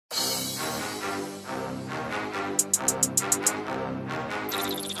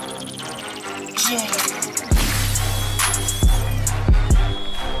DJ.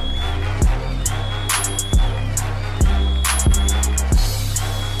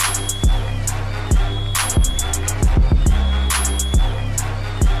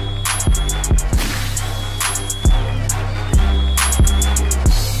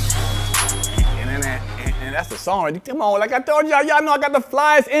 That's the song. Come on, like I told y'all, y'all know I got the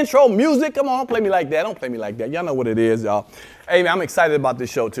flyest intro music. Come on, don't play me like that. Don't play me like that. Y'all know what it is, y'all. Hey, man, I'm excited about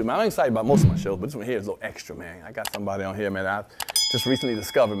this show, too, man. I'm excited about most of my shows, but this one here is a little extra, man. I got somebody on here, man, I just recently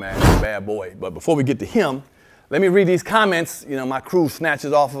discovered, man. He's a bad boy. But before we get to him, let me read these comments. You know, my crew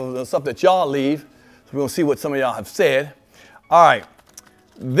snatches off of the stuff that y'all leave. So we're going to see what some of y'all have said. All right.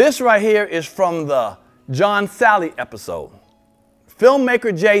 This right here is from the John Sally episode.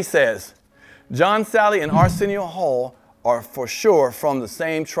 Filmmaker Jay says, John Sally and Arsenio Hall are for sure from the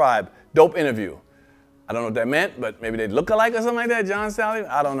same tribe. Dope interview. I don't know what that meant, but maybe they look alike or something like that, John Sally.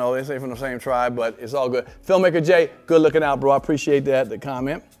 I don't know. They say from the same tribe, but it's all good. Filmmaker Jay, good looking out, bro. I appreciate that, the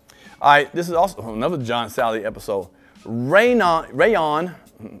comment. All right, this is also another John Sally episode. Rayon,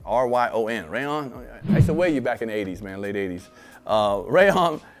 R-Y-O-N, Rayon. I used to wear you back in the 80s, man, late 80s.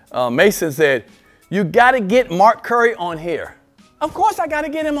 Rayon Mason said, you got to get Mark Curry on here. Of course I got to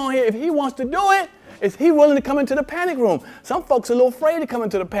get him on here. If he wants to do it, is he willing to come into the panic room? Some folks are a little afraid to come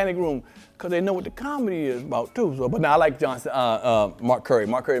into the panic room because they know what the comedy is about too. So, but now I like Mark Curry.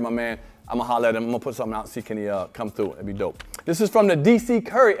 Mark Curry, my man. I'm going to holler at him. I'm going to put something out and see can he come through. It'd be dope. This is from the DC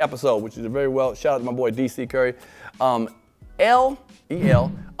Curry episode, which is a very well, shout out to my boy DC Curry.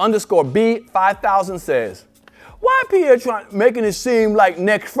 LEL_B5000 says, why Pierre making it seem like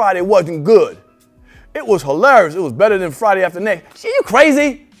next Friday wasn't good? It was hilarious. It was better than Friday After Next. Shit, you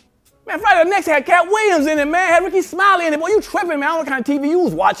crazy? Man, Friday After Next had Cat Williams in it, man. Had Ricky Smiley in it. Boy, you tripping, man. I don't know what kind of TV you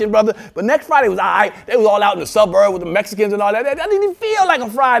was watching, brother. But next Friday was all right. They was all out in the suburb with the Mexicans and all that. That didn't even feel like a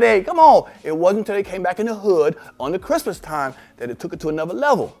Friday. Come on. It wasn't until they came back in the hood on the Christmas time that it took it to another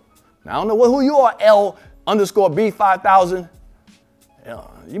level. Now, I don't know who you are, L_B5000.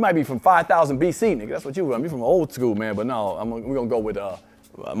 You might be from 5000 BC, nigga. That's what you run. You're from old school, man. But no, we're going to go with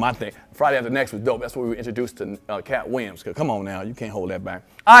my thing. Friday After Next was dope. That's what we were introduced to Cat Williams. Come on now, you can't hold that back.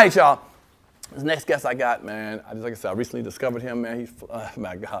 All right, y'all. This next guest I got, man, like I said, I recently discovered him, man.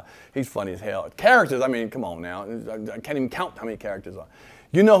 My God, he's funny as hell. Characters, I mean, come on now. I can't even count how many characters are.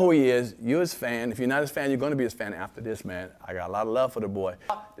 You know who he is. You're his fan. If you're not his fan, you're going to be his fan after this, man. I got a lot of love for the boy.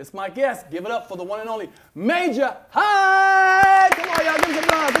 This is my guest. Give it up for the one and only Majah Hype. Come on, y'all. Give him some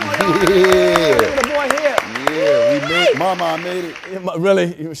love. Come on, y'all. Yeah. Look at the boy here. Yeah, we made, Mama, I made it.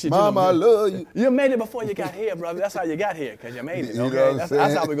 Really? Mama, I love you. You made it before you got here, brother. That's how you got here, because you made it, okay?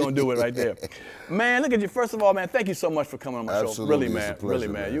 That's how we're going to do it right there. Man, look at you. First of all, man, thank you so much for coming on my show. Really, man. Really,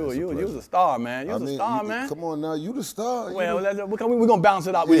 man. You was a star, man. You was a star, man. Come on now, you the star. Well, we're going to balance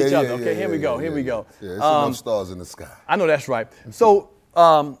it out with each other, okay? Here we go. Here we go. Yeah, it's enough stars in the sky. I know that's right. So,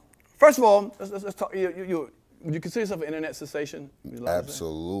 first of all, let's talk. Would you consider yourself an internet sensation?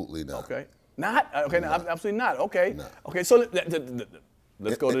 Absolutely not. Okay. Not? Okay, no, absolutely not. Okay. No. Okay, so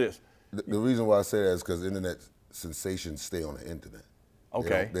let's go to this. The reason why I say that is because internet sensations stay on the internet.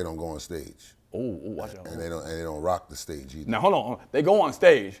 Okay. They don't go on stage. Oh, watch out. And they don't rock the stage either. Now hold on. They go on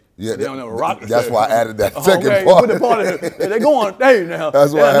stage. Yeah, they don't ever rock the that's stage. why I added that second okay, part. Put the part in. They go on stage now.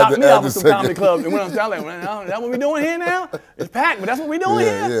 That's why I had knocked to me add out the of some second. comedy clubs and went on stage like, man, is that what we doing here now? It's packed, but that's what we doing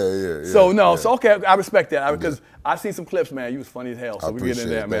here. Yeah. So no, so okay, I respect that because I've seen some clips, man. You was funny as hell. So I we get in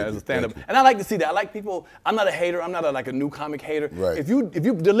there, appreciate it. man, as a stand-up. And I like to see that. I like people. I'm not a hater. I'm not like a new comic hater. Right. If you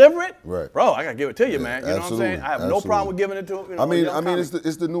deliver it, right, bro, I gotta give it to you, man. You know what I'm saying? I have no problem with giving it to. I mean,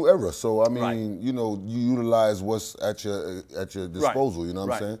 it's the new era. So I mean, you know, you utilize what's at your disposal. You know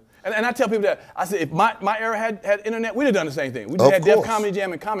what I'm saying? And I tell people that, I said, if my era had internet, we'd have done the same thing. We just had Def Comedy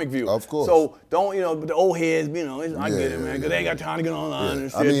Jam and Comic View. Of course. So don't, the old heads, I get it, man, because they ain't got time to get online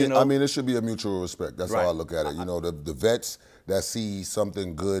and shit, I mean, it should be a mutual respect. That's how I look at it. You know, the vets that see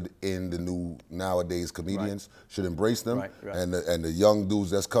something good in the new nowadays comedians should embrace them, and the young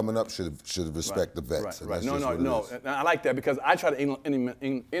dudes that's coming up should respect the vets. Right. No. I like that because I try to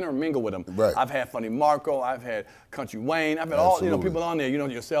intermingle with them. Right. I've had Funny Marco, I've had Country Wayne, I've had all people on there. You know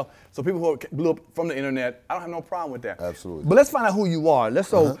yourself. So people who blew up from the internet, I don't have no problem with that. Absolutely. But let's find out who you are.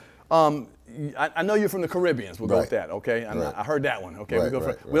 I know you're from the Caribbean. We'll go with that, okay? I heard that one, okay? We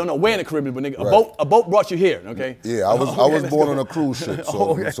don't know where in the Caribbean, but nigga, a boat brought you here, okay? Yeah, I was born on a cruise ship,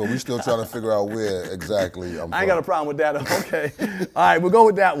 so we still trying to figure out where exactly I'm from. I ain't got a problem with that, okay? All right, we'll go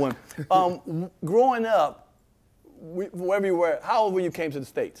with that one. Growing up, wherever you were, how old were you came to the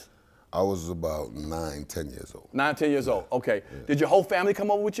States? I was about 9, 10 years old. 9, 10 years old. Okay. Yeah. Did your whole family come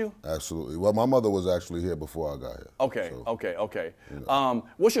over with you? Absolutely. Well, my mother was actually here before I got here. Okay. So, okay. You know.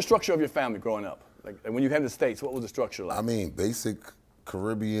 What's your structure of your family growing up? Like when you came to the States, what was the structure like? I mean, basic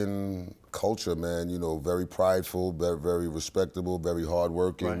Caribbean culture, man. You know, very prideful, very respectable, very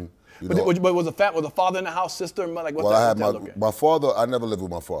hardworking. Right. But was the father in the house, sister? Like, well, I had my father. I never lived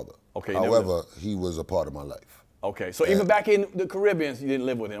with my father. Okay. However, he was a part of my life. Okay, so even back in the Caribbean, you didn't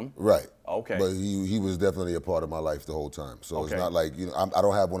live with him? Right. Okay. But he was definitely a part of my life the whole time. So it's not like, you know, I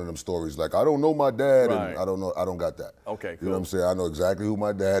don't have one of them stories like, I don't know my dad, and I don't got that. Okay, cool. You know what I'm saying? I know exactly who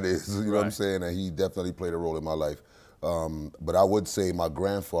my dad is, you know what I'm saying? And he definitely played a role in my life. But I would say my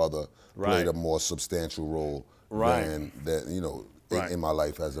grandfather played a more substantial role than you know, in my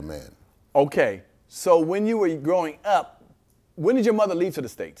life as a man. Okay, so when you were growing up, when did your mother leave to the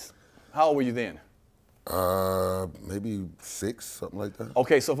States? How old were you then? Maybe 6, something like that.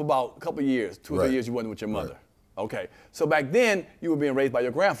 Okay, so for about a couple of years, 2 or 3 years, you wasn't with your mother. Right. Okay, so back then you were being raised by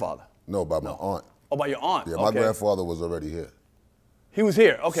your grandfather. No, by my aunt. Oh, by your aunt. Yeah, my grandfather was already here. He was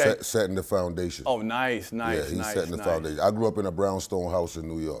here. Okay. Setting the foundation. Oh, nice. Yeah, he's setting the foundation. I grew up in a brownstone house in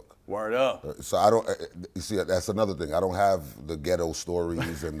New York. Word up. So I don't, you see, that's another thing. I don't have the ghetto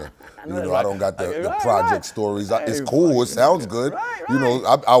stories and the, you know, I don't got the project stories. It's cool, it sounds good. You know,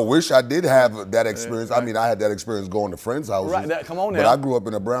 I wish I did have that experience. I mean, I had that experience going to friends' houses. Come on now. But I grew up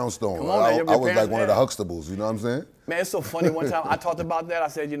in a brownstone. Come on now. I was like one of the Huxtables, you know what I'm saying? Man, it's so funny. One time I talked about that. I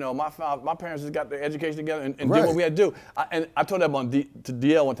said, you know, my parents just got their education together and did what we had to do. And I told that to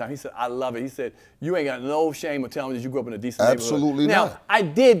DL one time. He said, I love it. He said, you ain't got no shame of telling me that you grew up in a decent neighborhood. Absolutely not. Now, I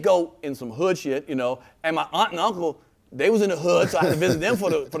did go in some hood shit, you know, and my aunt and uncle, they was in the hood, so I had to visit them for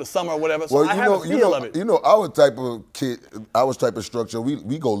the summer or whatever. So I have a feel of it. You know, our type of kid, our type of structure,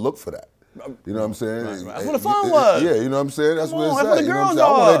 we go look for that. You know what I'm saying? Right. That's where the fun was. Yeah, you know what I'm saying? That's where it's at. You know what I'm saying?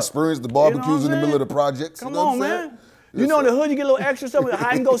 I want to experience the barbecues in the middle of the projects. Come on, man. You know, in the hood, you get a little extra stuff.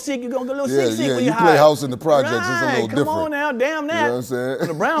 Hide and go seek, you're going to get a little seek when you hide. You play house in the projects, it's a little different. Come on now, damn that. You know what I'm saying? In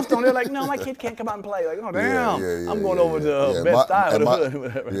the brownstone, they're like, no, my kid can't come out and play. Like, oh, damn. I'm going over to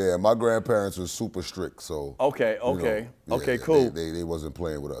Best-Style. Yeah, my grandparents were super strict, so. Okay, cool. They wasn't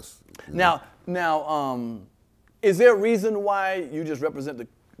playing with us. Now, is there a reason why you just represent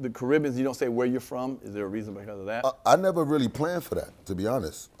the Caribbeans? You don't say where you're from? Is there a reason because of that? I never really planned for that, to be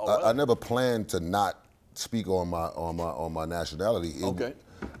honest. Oh, really? I never planned to not speak on my nationality.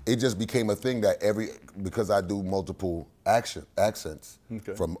 It just became a thing that because I do multiple accents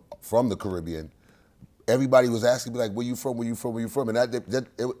from the Caribbean, everybody was asking me like, where you from, where you from, where you from? And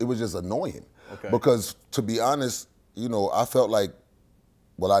it was just annoying. Because to be honest, you know, I felt like,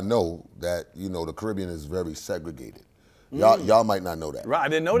 well, I know that, you know, the Caribbean is very segregated. Y'all might not know that. Right, I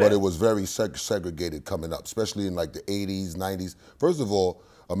didn't know that. But it was very segregated coming up, especially in like the 80s, 90s. First of all,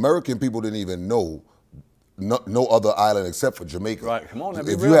 American people didn't even know no other island except for Jamaica. Right, come on.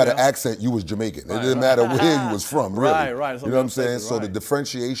 If you had an accent, you was Jamaican. It didn't matter where you was from, really. Right. You know what I'm saying? So the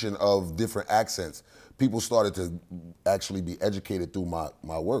differentiation of different accents, people started to actually be educated through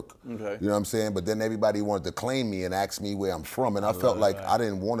my work. You know what I'm saying? But then everybody wanted to claim me and ask me where I'm from, and I felt like I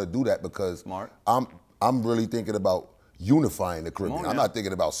didn't want to do that because I'm really thinking about unifying the Caribbean. I'm not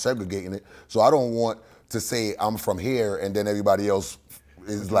thinking about segregating it. So I don't want to say I'm from here and then everybody else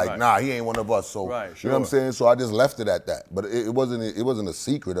is like, nah, he ain't one of us. So you know what I'm saying? So I just left it at that. But it wasn't a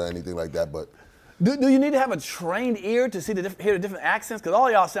secret or anything like that. But do you need to have a trained ear to see hear the different accents? Because all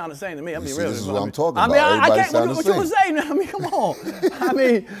y'all sound the same to me. This is what I'm talking about. I can't. What you would say? I mean, come on. I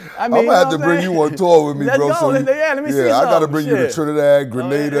mean, I'm gonna have to bring you on tour with me, bro. Let's go. Let me see. I gotta bring you to Trinidad,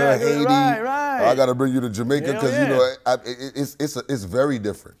 Grenada, Haiti. Right. I gotta bring you to Jamaica because you know it's very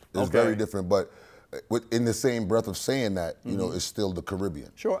different. It's very different, but in the same breath of saying that, you know, it's still the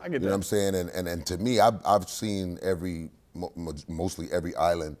Caribbean. Sure, I get that. You know what I'm saying? And to me, I've seen mostly every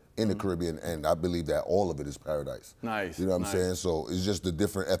island in the Caribbean, and I believe that all of it is paradise. Nice. You know what I'm saying? So it's just the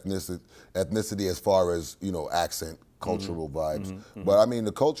different ethnicity as far as, you know, accent, cultural vibes. But I mean,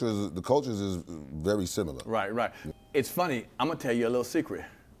 the cultures is very similar. Right. It's funny. I'm gonna tell you a little secret.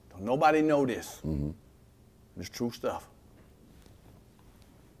 Don't nobody know this. It's true stuff.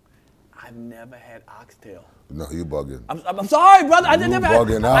 I've never had oxtail. No, you bugging. I'm sorry, brother. I've never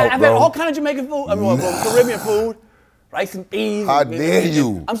had. I've had all kinds of Jamaican food, Caribbean food, rice and beans. How dare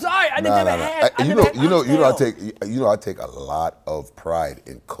you? I'm sorry. I never had. You know, I take a lot of pride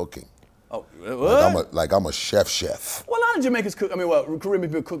in cooking. Oh, what? Like I'm a chef. Well, a lot of Jamaicans cook. I mean, well,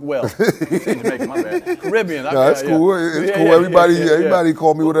 Caribbean people cook well. Jamaican, my bad. Caribbean. No, that's cool. It's cool. Everybody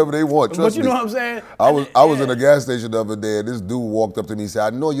call me whatever they want. Trust me. But you know what I'm saying? I was in a gas station the other day, and this dude walked up to me and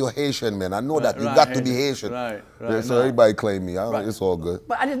said, "I know you're Haitian, man. I know that. You got to be Haitian." Right. So everybody claim me. It's all good.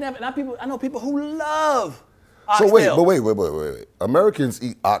 But I just never. I know people who love So oxtail. wait. Americans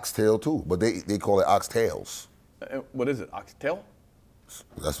eat oxtail too, but they call it oxtails. What is it? Oxtail?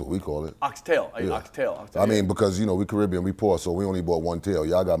 That's what we call it. Oxtail. Yeah. Oxtail. I mean, because we Caribbean, we poor, so we only bought one tail.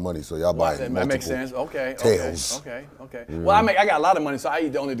 Y'all got money, so y'all buying multiple. That makes sense. Okay. Tails. Okay. Well, I got a lot of money, so I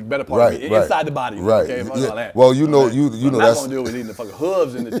eat only the better part of it, inside the body. Right. Okay. All that. Well, you know what that's. I'm not gonna do is eating the fucking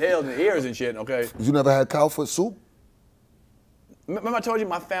hooves and the tails and the ears and shit. Okay. You never had cow foot soup? Remember I told you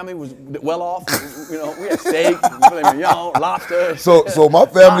my family was well off. We had steak, lobster. So my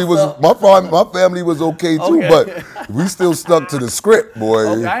family was okay too, but we still stuck to the script, boy.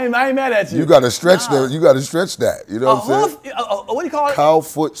 Okay, I ain't mad at you. You gotta stretch that. You gotta stretch that. You know what I'm saying? What do you call it? Cow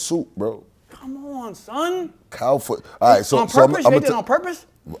foot soup, bro. Come on, son. Cow foot. All right, so on purpose? You ate it on purpose?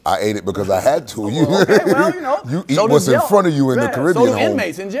 I ate it because I had to. Okay, well, you eat what's in front of you in the Caribbean so home.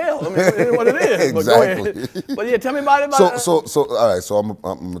 inmates in jail. I mean, it is what it is. Exactly. But go ahead. But yeah, tell me about it. All right. So I'm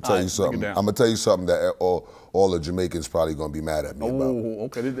gonna tell you something. I'm gonna tell you something that all the Jamaicans probably gonna be mad at me about. Oh,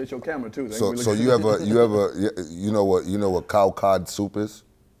 okay. That's your camera too. So you know what cow cod soup is?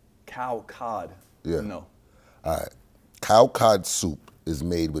 Cow cod. Yeah. No. All right. Cow cod soup is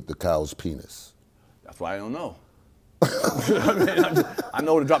made with the cow's penis. That's why I don't know. I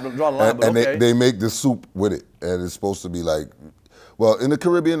know to draw the line, but and okay. they make the soup with it, and it's supposed to be like, well, in the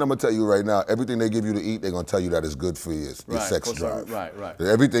Caribbean, I'm gonna tell you right now, everything they give you to eat, they're gonna tell you that it's good for your sex drive. Right.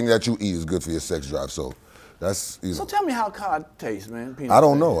 Everything that you eat is good for your sex drive. So that's So tell me how cod tastes, man. I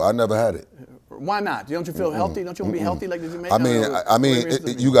don't know. I never had it. Why not? Don't you feel healthy? Don't you want to be healthy like the Jamaican? I mean,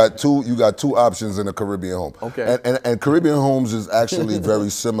 you got two options in a Caribbean home. Okay. And Caribbean homes is actually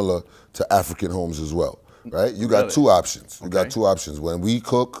very similar to African homes as well. Right? You got two options. You got two options. When we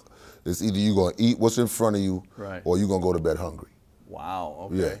cook, it's either you're gonna eat what's in front of you, or you're gonna go to bed hungry. Wow.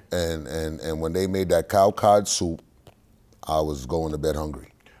 Okay. Yeah. And when they made that cow cod soup, I was going to bed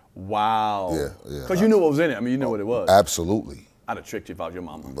hungry. Wow. Yeah. Because you knew what was in it. I mean, you knew what it was. Absolutely. I'd have tricked you if I was your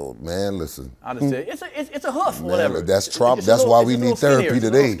mama. No, man, listen. I'd have said, it's a hoof, whatever. That's trauma. That's why we need therapy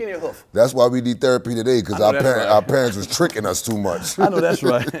today. That's why we need therapy today, because our parents was tricking us too much. I know that's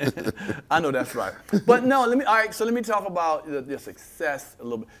right. I know that's right. But no, let me talk about the success a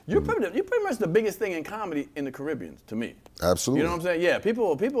little bit. You're pretty much the biggest thing in comedy in the Caribbean, to me. Absolutely. You know what I'm saying? Yeah,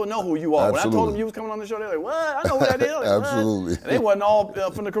 people know who you are. Absolutely. When I told them you was coming on the show, they're like, what? I know who that is. Like, absolutely. And they wasn't all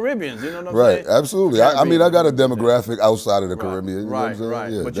from the Caribbean, you know what I'm saying? Right, absolutely. I mean, I got a demographic outside of the Caribbean. You know what I'm saying?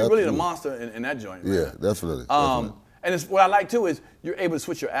 Right. Yeah, but you're really the monster in that joint. Yeah, definitely. And what I like too is you're able to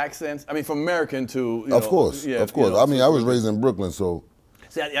switch your accents. I mean, from American to of course. I mean, I was raised in Brooklyn, so.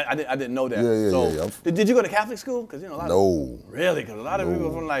 See, I didn't know that. Yeah. Did you go to Catholic school? Because a lot. No. Really? Because a lot of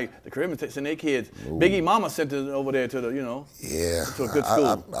people from like the Caribbean send their kids. Biggie Mama sent us over there to the Yeah. to a good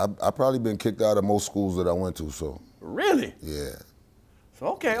school. I probably been kicked out of most schools that I went to. So. Really? Yeah. So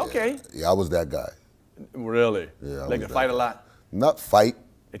okay. Yeah, I was that guy. Really? Yeah. Like to fight a lot. Not fight.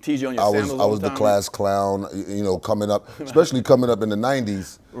 They tease you on your sandals I was the class clown, coming up, especially coming up in the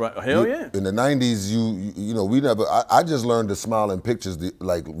 90s. Right, hell yeah. In the 90s, we never, I just learned to smile in pictures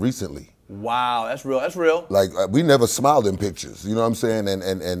like recently. Wow, that's real. Like we never smiled in pictures, you know what I'm saying?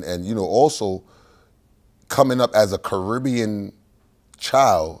 And also coming up as a Caribbean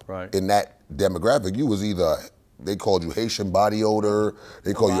child in that demographic, you was either, they called you Haitian body odor.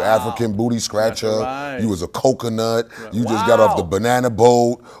 They called you African booty scratcher. Right. You was a coconut. You just got off the banana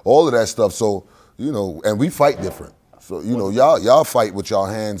boat. All of that stuff. So, and we fight different. So, y'all fight with y'all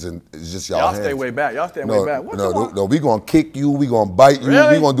hands, and it's just y'all hands. Y'all stay way back. Y'all stay way back. No, we gonna kick you. We gonna bite you.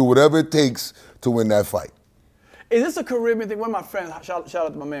 Really? We gonna do whatever it takes to win that fight. Is this a Caribbean thing? One of my friends, shout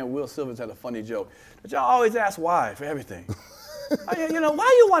out to my man Will Silvers, had a funny joke. But y'all always ask why for everything.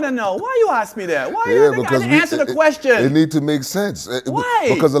 Why you want to know? Why you ask me that? Why you because answer the question? It need to make sense. Why?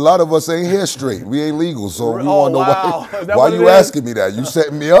 Because a lot of us ain't here straight. We ain't legal, so we want to know why you asking me that. You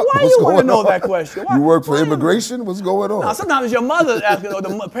setting me up? Why you want to know that question? You work for immigration? What's going on? No, sometimes your mother asking, or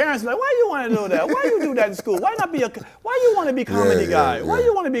the parents like, why you want to know that? Why you do that in school? Why you want to be comedy guy? Yeah. Why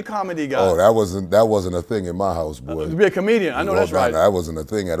you want to be comedy guy? Oh, that wasn't a thing in my house, boy. To be a comedian, I know that's right. That wasn't a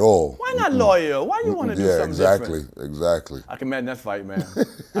thing at all. Why not lawyer? Why you want to do something different? Exactly. I can imagine imagine that fight, man.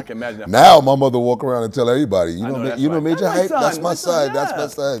 I can imagine that. Now my mother walk around and tell everybody, you know right. Majah Hype? That's my son. Yeah. That's my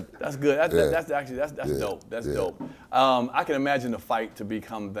son. That's good. That's dope. That's dope. I can imagine the fight to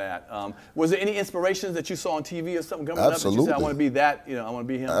become that. Was there any inspirations that you saw on TV or something coming up that you said, I want to be that, I want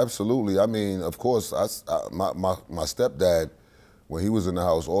to be him? Absolutely. I mean, of course, my stepdad, when he was in the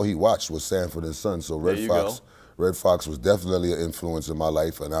house, all he watched was Sanford and Son. So Red Fox was definitely an influence in my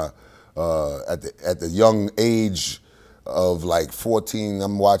life. And at the young age of like 14,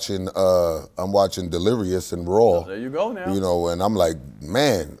 I'm watching Delirious and Raw. Oh, there you go now. And I'm like,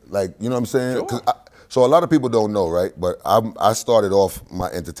 man, like, you know what I'm saying? Sure. So a lot of people don't know, right? But I started off my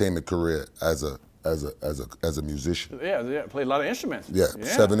entertainment career as a musician. Yeah, played a lot of instruments. Yeah,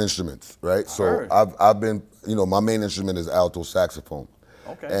 7 instruments, right? So I've been, my main instrument is alto saxophone.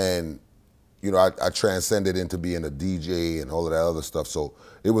 Okay. And I transcended into being a DJ and all of that other stuff. So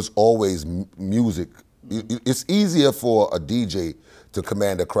it was always music. It's easier for a DJ to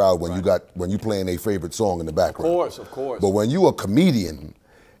command a crowd when you playing a favorite song in the background. Of course. But when you a comedian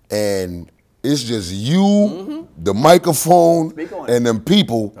and it's just you, the microphone, and them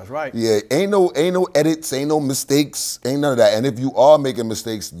people. That's right. Yeah, ain't no edits, ain't no mistakes, ain't none of that. And if you are making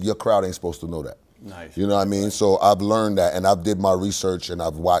mistakes, your crowd ain't supposed to know that. Nice. You know what I mean? So I've learned that, and I've did my research, and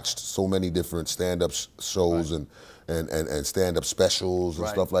I've watched so many different stand-up shows and stand-up specials and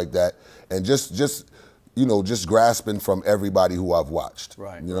stuff like that, and just grasping from everybody who I've watched.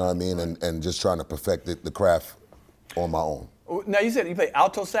 Right. You know what I mean? And just trying to perfect the craft on my own. Now, you said you play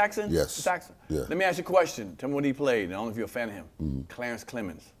alto saxon? Yes. Saxon? Yeah. Let me ask you a question. Tell me what he played. I don't know if you're a fan of him. Clarence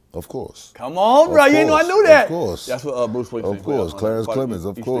Clemens. Of course. Come on, bro. You know I knew that. Of course. That's what Bruce Springsteen. Of course. Clarence Clemens,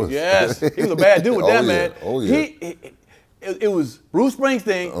 of course. Yes. He was a bad dude with that, man. Oh, yeah. It was Bruce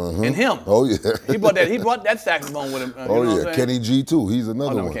Springsteen and him. Oh, yeah. He brought that saxophone with him. Kenny G, too. He's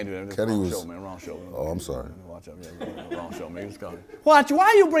another one. Can't do that. Kenny was. Wrong show. Oh, I'm sorry. Watch out. Yeah, wrong show, man. Watch.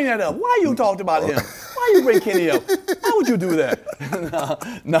 Why you bring that up? Why you talked about him? Why you bring Kenny up? Why would you do that?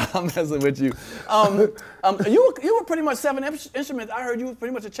 No, I'm messing with you. You were pretty much 7 instruments. I heard you were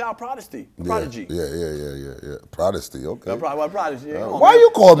pretty much a child prodigy. Yeah. Prodigy, okay. Prodigy. Yeah, why you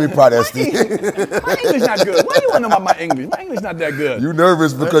call me Prodigy? My English not good. Why you want to know about my English? My English not that good. You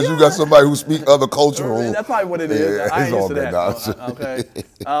nervous because you got somebody who speak other cultural. That's probably what it is. Yeah, I ain't used to that. Nah. Okay.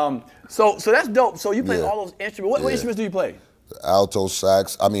 So that's dope. So you play all those instruments. What instruments do you play? Alto,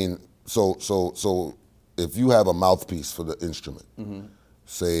 sax. I mean, so if you have a mouthpiece for the instrument,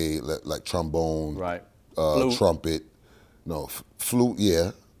 say like trombone, trumpet,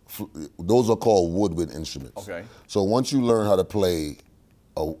 flute, those are called woodwind instruments. Okay. So once you learn how to play,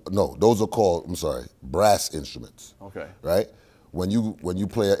 those are called, brass instruments. Okay. Right? When you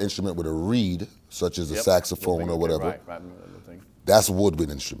play an instrument with a reed, such as a saxophone or whatever, that's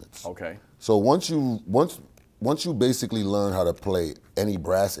woodwind instruments. Okay. So once you basically learn how to play any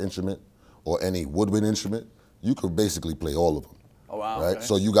brass instrument or any woodwind instrument, you could basically play all of them. Oh, wow. Right? Okay.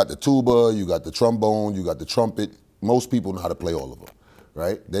 So you got the tuba, you got the trombone, you got the trumpet. Most people know how to play all of them,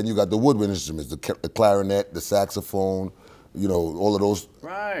 right? Then you got the woodwind instruments, the clarinet, the saxophone, all of those.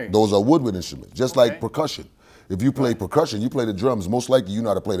 Right. Those are woodwind instruments, just like percussion. If you play percussion, you play the drums, most likely you know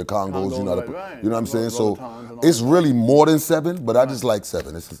how to play the congos, you know how to, you know what I'm saying? So it's really more than 7, but I just like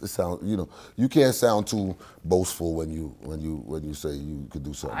 7. It sounds, you can't sound too boastful when you say you could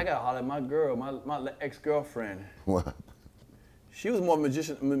do something. I got to holler at my girl, my ex-girlfriend. What? She was more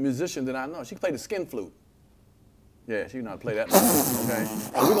musician than I know. She played the skin flute. Yeah, she know how to play that. Okay.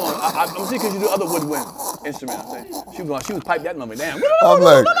 I'm see because you do other woodwind instruments. She was pipe that number. Damn. I'm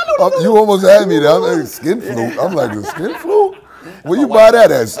like, you almost had me there. I'm like, skin flute. I'm like, the skin flute? Where you buy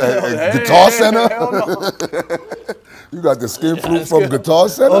that at Guitar Center? You got the skin flute from Guitar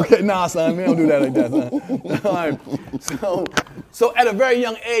Center? Okay, nah, son, we don't do that like that, son. All right. So at a very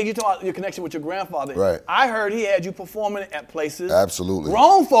young age, you talk about your connection with your grandfather. Right. I heard he had you performing at places. Absolutely.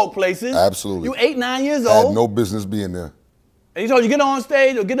 Grown folk places. Absolutely. You 8, 9 years old. Had no business being there. And he told you get on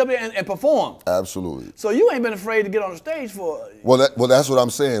stage or get up there and perform. Absolutely. So you ain't been afraid to get on the stage for. Well, that's what I'm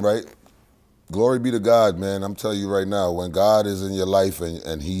saying, right? Glory be to God, man. I'm telling you right now, when God is in your life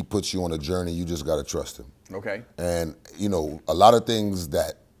and he puts you on a journey, you just got to trust him. Okay. And, a lot of things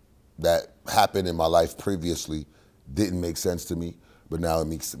that happened in my life previously didn't make sense to me, but now it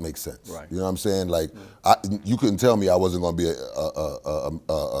makes sense. Right. You know what I'm saying? Like, you couldn't tell me I wasn't going to be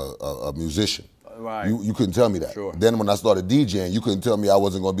a musician. Right. You couldn't tell me that. Sure. Then when I started DJing, you couldn't tell me I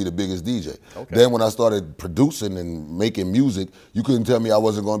wasn't going to be the biggest DJ. Okay. Then when I started producing and making music, you couldn't tell me I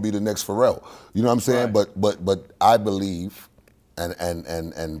wasn't going to be the next Pharrell. You know what I'm saying? Right. But I believe,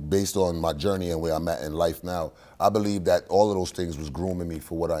 And based on my journey and where I'm at in life now, I believe that all of those things was grooming me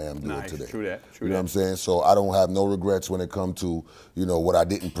for what I am doing today. True that. You know what I'm saying? So I don't have no regrets when it comes to, you know, what I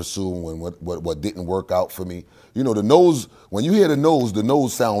didn't pursue and what didn't work out for me. You know, the no's, when you hear the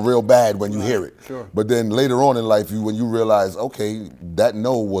no's sound real bad when you hear it. Sure. But then later on in life, when you realize, okay, that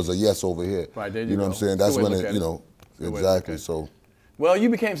no was a yes over here. Right, there you know what I'm saying? That's when it, you know, exactly. So. Well, you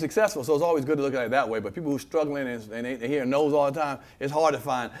became successful, so it's always good to look at it that way. But people who are struggling and they hear no's all the time, it's hard to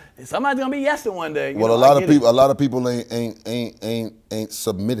find. Somebody's gonna be yesing one day. Well, a lot of people ain't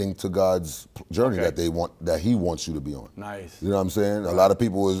submitting to God's journey that He wants you to be on. Nice. You know what I'm saying? Right. A lot of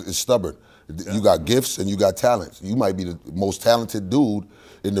people is stubborn. Yeah. You got gifts and you got talents. You might be the most talented dude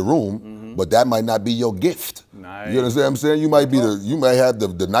in the room, but that might not be your gift. Nice. You understand what I'm saying? You might have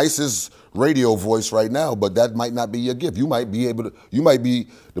the nicest radio voice right now, but that might not be your gift. You might be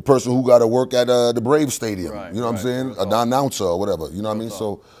the person who got to work at the Brave Stadium. Right, you know what I'm saying? An announcer or whatever. You know what I mean?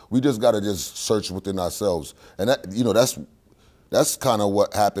 So we just got to just search within ourselves, and that, you know, that's kind of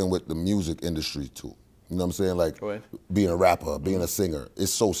what happened with the music industry too. You know what I'm saying? Like being a rapper, being a singer,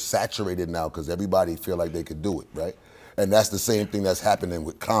 it's so saturated now because everybody feel like they could do it, right? And that's the same thing that's happening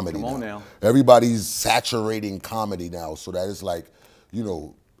with comedy now. Everybody's saturating comedy now, so that it's like, you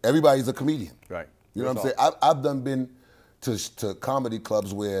know, everybody's a comedian. Right. You know what I'm saying? I've been to comedy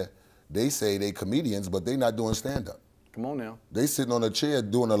clubs where they say they comedians, but they not doing stand-up. Come on now. They sitting on a chair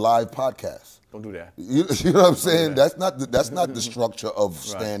doing a live podcast. Don't do that. You know what I'm saying? That's not the structure of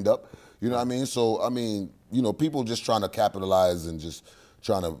stand-up. You know what I mean? So, I mean, you know, people just trying to capitalize and just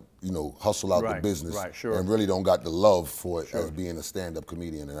trying to, you know, hustle out the business and really don't got the love for it as being a stand-up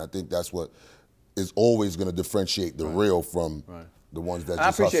comedian. And I think that's what is always going to differentiate the real from the ones that just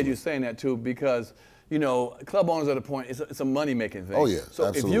hustle. I appreciate you saying that, too, because, you know, club owners are the point, it's a money-making thing. Oh, yeah, so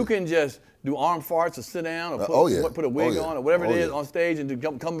absolutely. If you can just do arm farts or sit down or put a wig on or whatever it is on stage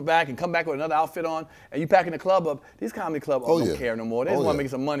and come back with another outfit on, and you packing the club up, these comedy club owners don't care no more. They just want to make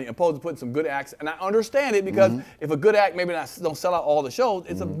some money opposed to putting some good acts. And I understand it because if a good act maybe don't sell out all the shows,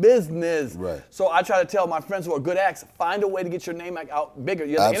 it's a business. Right. So I try to tell my friends who are good acts, find a way to get your name out bigger.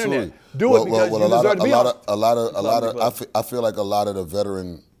 You're on the internet. Do it because you deserve to be on. I feel like a lot of the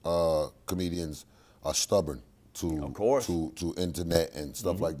veteran comedians are stubborn to internet and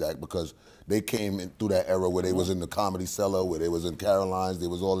stuff like that because they came in through that era where they was in the Comedy Cellar, where they was in Caroline's, there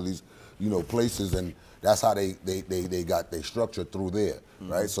was all of these, you know, places, and that's how they got their structure through there,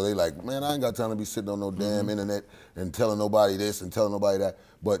 right? So they like, man, I ain't got time to be sitting on no damn internet and telling nobody this and telling nobody that.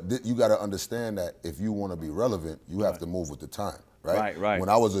 But you got to understand that if you want to be relevant, you have to move with the time, right? Right. When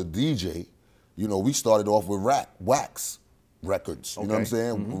I was a DJ, you know, we started off with wax records. You know what I'm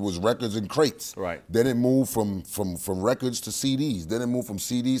saying? It was records in crates. Right. Then it moved from records to CDs. Then it moved from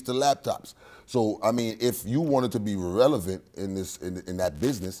CDs to laptops. So I mean, if you wanted to be relevant in that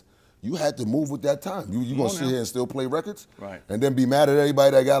business, you had to move with that time. You gonna sit here and still play records? Right. And then be mad at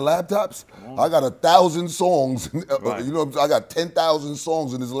everybody that got laptops? I got 1,000 songs. You know, I got 10,000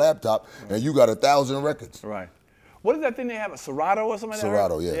 songs in this laptop, and you got 1,000 records. Right. What is that thing they have, a Serato or something like that?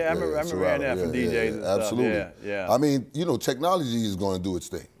 Serato, yeah. Yeah, I remember hearing that from DJs and stuff. Absolutely. Yeah. I mean, you know, technology is going to do its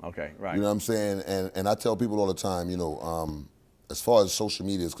thing. Okay, right. You know what I'm saying? And I tell people all the time, you know, as far as social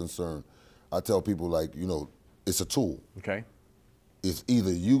media is concerned, I tell people, like, you know, it's a tool. Okay. It's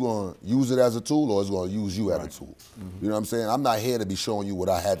either you going to use it as a tool or it's going to use you as a tool. You know what I'm saying? I'm not here to be showing you what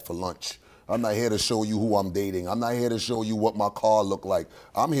I had for lunch. I'm not here to show you who I'm dating. I'm not here to show you what my car look like.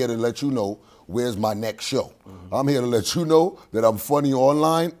 I'm here to let you know where's my next show. I'm here to let you know that I'm funny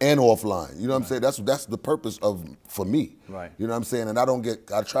online and offline. You know what I'm saying? That's the purpose for me. Right. You know what I'm saying? And I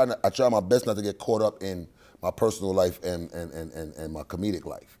try my best not to get caught up in my personal life and my comedic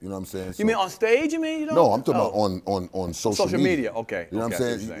life. You know what I'm saying? You mean on stage, you mean? You don't? No, I'm talking about on social media. Okay. You know what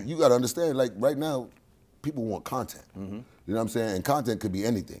I'm saying? You got to understand, like right now, people want content. You know what I'm saying? And content could be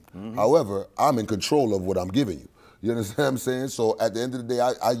anything. However, I'm in control of what I'm giving you. You understand what I'm saying? So at the end of the day,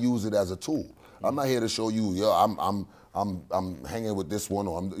 I use it as a tool. I'm not here to show you, yo, I'm hanging with this one,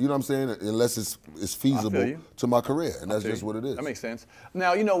 or you know what I'm saying? Unless it's feasible to my career, and that's just what it is. That makes sense.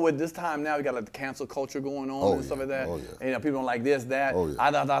 Now, you know, with this time now, we got like the cancel culture going on and stuff like that. And, you know, people don't like this, that.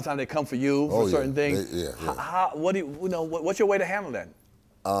 I thought the time they come for you for certain things. What's your way to handle that?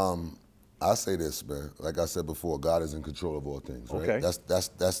 I say this, man. Like I said before, God is in control of all things. Right? Okay.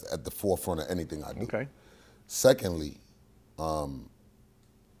 That's at the forefront of anything I do. Okay. Secondly,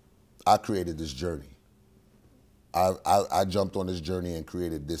 I created this journey. I jumped on this journey and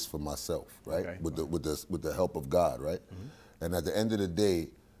created this for myself, right? Okay. With the help of God, right? And at the end of the day,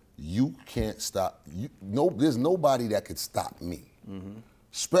 you can't stop. There's nobody that could stop me,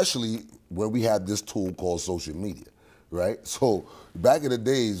 especially when we have this tool called social media. right? So back in the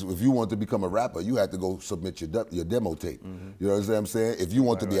days, if you wanted to become a rapper, you had to go submit your demo tape. You know what I'm saying? If you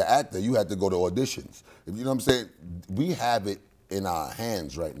want to be an actor, you had to go to auditions. If you know what I'm saying? We have it in our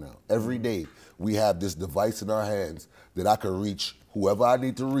hands right now. Every day we have this device in our hands that I can reach whoever I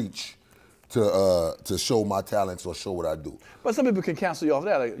need to reach to show my talents or show what I do. But some people can cancel you off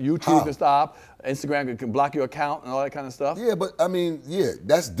that. Like YouTube can stop, Instagram can block your account and all that kind of stuff. Yeah, but I mean, yeah,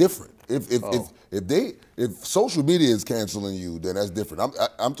 that's different. If social media is canceling you, then that's different.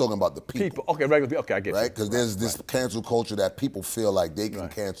 I'm talking about the people. Okay, regular people. Okay, I get you. Right? Because there's this cancel culture that people feel like they can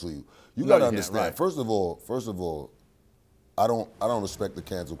cancel you. You gotta understand. First of all, I don't respect the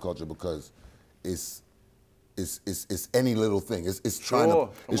cancel culture because it's any little thing. It's trying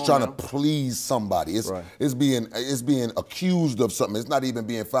to please somebody. It's being accused of something. It's not even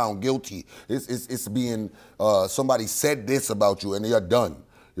being found guilty. It's being somebody said this about you and they are done.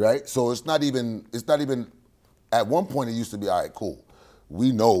 Right? So it's not even at one point it used to be, all right, cool.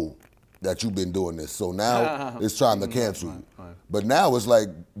 We know that you've been doing this. So now it's trying to cancel you. But now it's like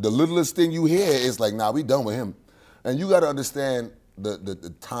the littlest thing you hear is like, nah, we done with him. And you gotta understand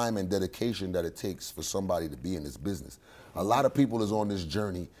the time and dedication that it takes for somebody to be in this business. A lot of people is on this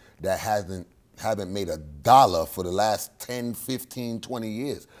journey that haven't made $1 for the last 10, 15, 20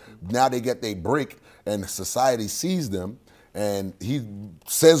 years. Now they get their break and society sees them and he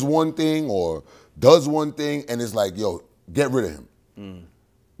says one thing or does one thing and it's like, yo, get rid of him.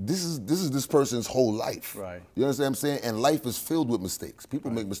 This is this person's whole life. Right. You understand what I'm saying? And life is filled with mistakes.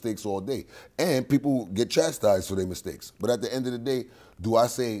 People make mistakes all day. And people get chastised for their mistakes. But at the end of the day, do I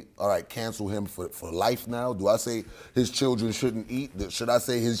say, all right, cancel him for life now? Do I say his children shouldn't eat? Should I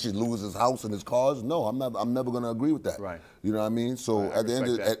say he should lose his house and his cars? No, I'm never gonna agree with that. Right. You know what I mean? So at the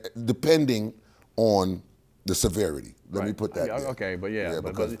end of depending on the severity. Let me put that there. Okay, but yeah.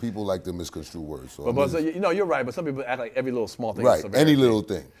 Because people like to misconstrue words. So but you know, you're right, but some people act like every little small thing is severity. Any little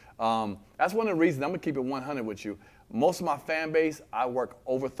thing. That's one of the reasons, I'm gonna keep it 100 with you. Most of my fan base, I work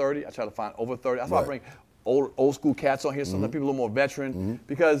over 30. I try to find over 30. That's why I bring old school cats on here, some people a little more veteran,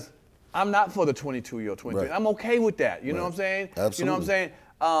 because I'm not for the 22-year-old, 23. I'm okay with that. You know what I'm saying? Absolutely. You know what I'm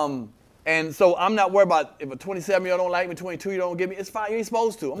saying? And so I'm not worried about if a 27-year-old don't like me, 22 you don't give me. It's fine. You ain't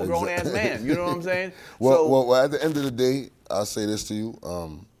supposed to. I'm a grown ass man. You know what I'm saying? Well, at the end of the day, I'll say this to you: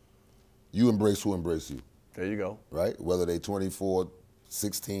 you embrace who embrace you. There you go. Right? Whether they 24,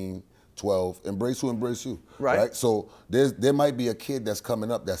 16, 12, embrace who embrace you. Right? So there might be a kid that's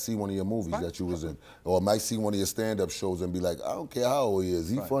coming up that see one of your movies that you was in, or might see one of your stand-up shows and be like, I don't care how old he is,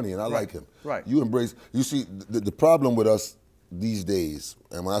 he's funny and I like him. Right. You embrace. You see, the problem with us these days,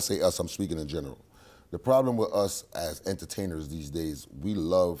 and when I say us, I'm speaking in general. The problem with us as entertainers these days, we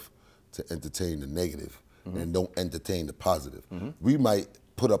love to entertain the negative and don't entertain the positive. We might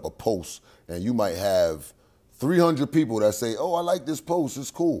put up a post and you might have 300 people that say, oh, I like this post,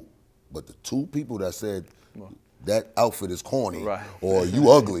 it's cool. But the 2 people that said, that outfit is corny or you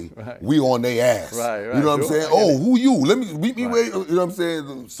ugly, we on their ass. You know what I'm saying? Oh, who you? Let me meet me where, you know what I'm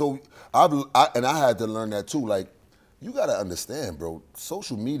saying? So I had to learn that too. Like, you gotta understand, bro.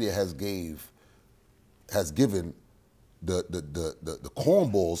 Social media has given the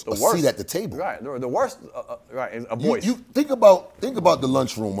cornballs a seat at the table. Right, the worst. A voice. You think about the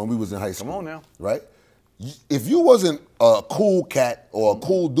lunchroom when we was in high school. Come on now. Right. If you wasn't a cool cat or a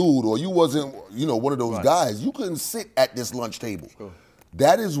cool dude, or you wasn't, one of those guys, you couldn't sit at this lunch table. Sure.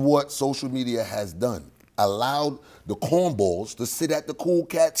 That is what social media has done. Allowed the cornballs to sit at the cool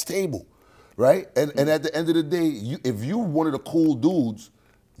cat's table. Right? And at the end of the day, if you're one of the cool dudes,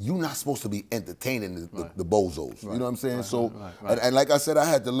 you're not supposed to be entertaining the bozos. You know what I'm saying? And like I said, I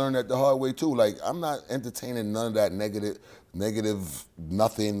had to learn that the hard way too. Like, I'm not entertaining none of that negative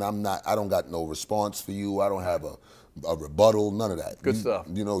nothing. I don't got no response for you. I don't have a rebuttal, none of that. Good stuff.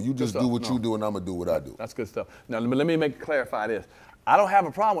 You just do what you do and I'm gonna do what I do. That's good stuff. Now, let me clarify this. I don't have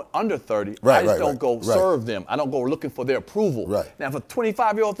a problem with under 30. I just don't go serve them. I don't go looking for their approval. Now, if a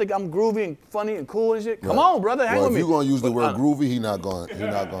 25-year-old think I'm groovy and funny and cool and shit, come on, brother, hang with me. If you're gonna use the word groovy, he not going.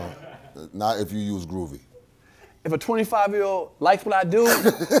 Not if you use groovy. If a 25-year-old likes what I do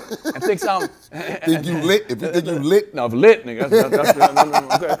and thinks I'm... Think you lit? If you think you lit? No, if lit, nigga. That's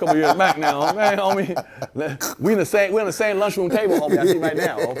a couple years back now, man, homie. We on the same lunchroom table, homie, I see right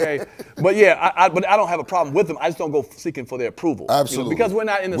now, okay? But yeah, but I don't have a problem with them. I just don't go seeking for their approval. Absolutely. Because we're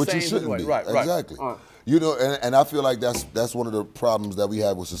not in the Which same situation. Right. Exactly. And I feel like that's one of the problems that we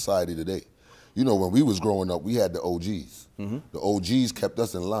have with society today. When we was growing up, we had the OGs. The OGs kept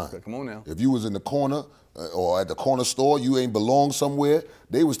us in line. Okay, come on now. If you was in the corner or at the corner store, you ain't belong somewhere,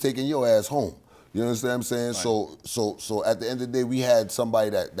 they was taking your ass home. You understand what I'm saying? Right. So at the end of the day, we had somebody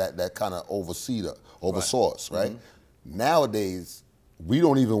that kind of oversaw us, right? Nowadays, we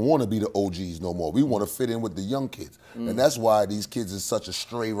don't even want to be the OGs no more. We want to fit in with the young kids. And that's why these kids is such a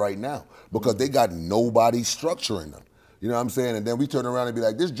stray right now, because they got nobody structuring them. You know what I'm saying? And then we turn around and be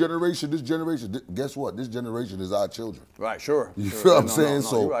like, this generation. Guess what? This generation is our children. Right, sure. You feel what I'm saying?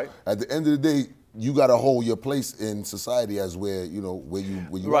 So at the end of the day, you got to hold your place in society as where you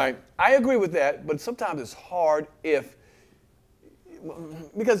right. I agree with that, but sometimes it's hard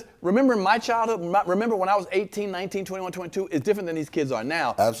because remember my childhood, remember when I was 18, 19, 21, 22, is different than these kids are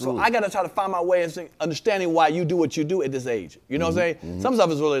now. Absolutely. So I got to try to find my way and understanding why you do what you do at this age. You know what I'm saying? Some stuff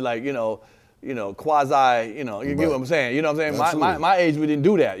is really like, quasi, you get what I'm saying? You know what I'm saying? My age, we didn't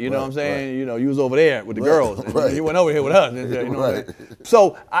do that. You know what I'm saying? You was over there with the girls. And you went over here with us. You know what I'm saying?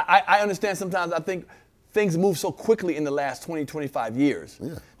 So I understand sometimes I think things move so quickly in the last 20, 25 years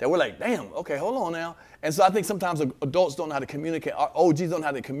that we're like, damn, okay, hold on now. And so I think sometimes adults don't know how to communicate. Our OGs don't know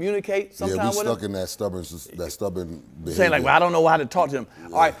how to communicate sometimes with them. Yeah, we're stuck in that stubborn behavior. Saying like, well, I don't know how to talk to them. Yeah.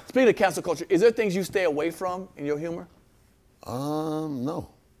 All right, speaking of cancel culture, is there things you stay away from in your humor? No.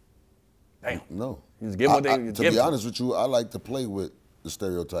 Damn. No. You just give them to be honest with you, I like to play with the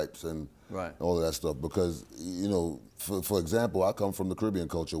stereotypes and all of that stuff because, for example, I come from the Caribbean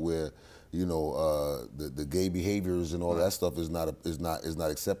culture where, the gay behaviors and all that stuff is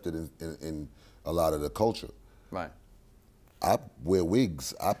not accepted in a lot of the culture. Right. I wear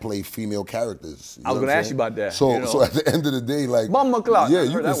wigs. I play female characters. I was going to ask you about that. So at the end of the day, like, yeah,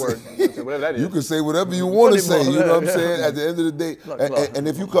 you can say whatever that is. You can say whatever you want to say. You know what I'm saying? At the end of the day, and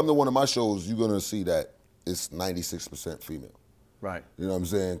if you come to one of my shows, you're going to see that it's 96% female. Right. You know what I'm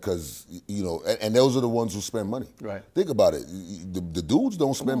saying? Because, and those are the ones who spend money. Right. Think about it. The dudes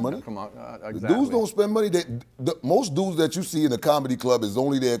don't spend money. Come on, exactly. The dudes don't spend money. Most dudes that you see in the comedy club is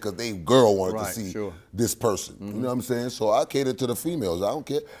only there because they girl wanted to see this person. You know what I'm saying? So I cater to the females. I don't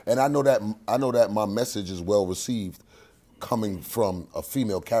care. And I know that my message is well received coming from a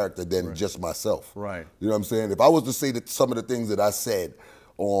female character than just myself. Right. You know what I'm saying? If I was to say that some of the things that I said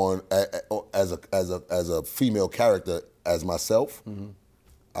as a female character as myself,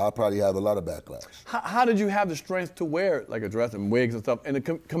 I'll probably have a lot of backlash. How did you have the strength to wear like a dress and wigs and stuff, and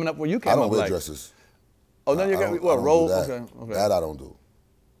coming up when you came up? I don't wear dresses. Oh, no, you got roll. That. Okay. That I don't do.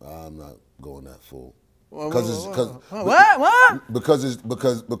 I'm not going that full. Because you gotta,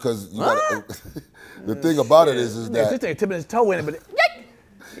 the thing about it is that this thing tipping his toe in it, but.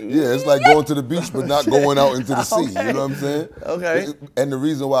 Yeah, it's like going to the beach but not going out into the sea. Okay. You know what I'm saying? Okay. And the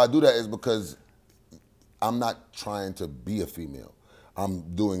reason why I do that is because I'm not trying to be a female.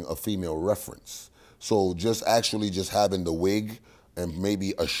 I'm doing a female reference. So just having the wig and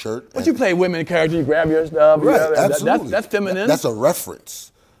maybe a shirt. But you play women character, you grab your stuff. Right, absolutely. That's feminine. That's a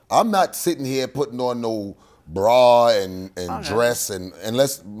reference. I'm not sitting here putting on no bra and dress and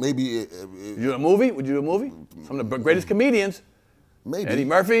unless maybe. You do a movie? Would you do a movie? Some of the greatest comedians. Maybe. Eddie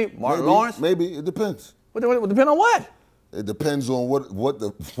Murphy, Martin Lawrence. Maybe it depends. It depend on what? It depends on what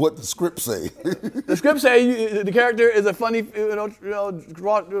the script say. The script say the character is a funny,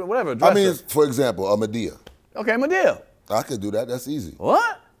 whatever. Dresser. I mean, for example, a Medea. Okay, Medea. I could do that. That's easy.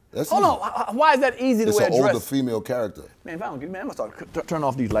 What? That's Hold easy. on. Why is that easy to wear a dress? It's an older female character. Man, if I don't get, man, I'm gonna start turn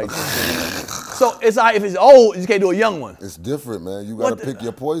off these lights. So it's if it's old, you can't do a young one. It's different, man. You gotta pick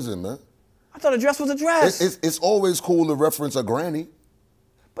your poison, man. I thought a dress was a dress. It's always cool to reference a granny.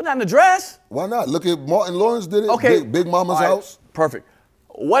 But not in a dress.Hy not? Look at Martin Lawrence did it. Okay. Big Mama's House. Perfect.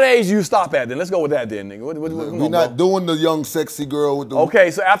 What age do you stop at then? Let's go with that then, nigga. We're not doing the young sexy girl with the... Okay,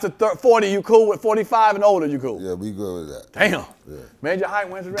 so after 40, you cool with 45 and older, you cool? Yeah, we good with that. Damn. Yeah. Majah Hype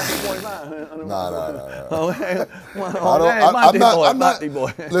went to dress at 45. Nah. Okay. I'm not...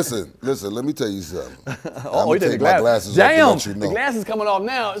 Listen, let me tell you something. I'm going to take my glasses off to let you know. The glasses coming off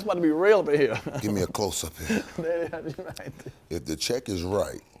now. It's about to be real up in here. Give me a close-up here. If the check is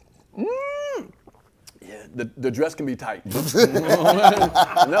right... Yeah, the dress can be tight. That's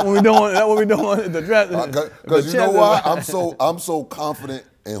what we're doing. The dress. Because you know why? I'm so confident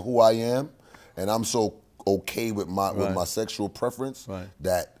in who I am, and I'm so okay with my sexual preference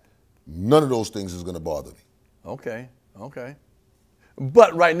that none of those things is gonna bother me. Okay.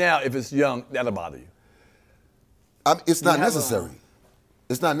 But right now, if it's young, that'll bother you. It's not necessary.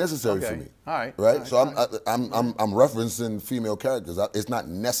 It's not necessary for me. All right. Right? So I'm referencing female characters. It's not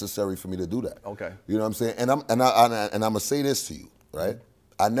necessary for me to do that. Okay. You know what I'm saying? And I'm gonna say this to you, right?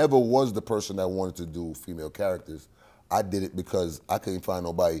 I never was the person that wanted to do female characters. I did it because I couldn't find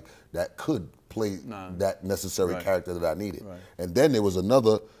nobody that could play that necessary character that I needed. Right. And then there was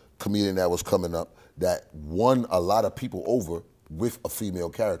another comedian that was coming up that won a lot of people over with a female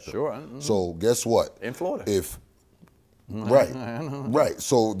character. Sure. So guess what? In Florida. If Right. Right.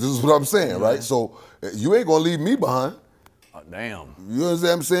 So this is what I'm saying, right? So you ain't gonna leave me behind. Damn. You understand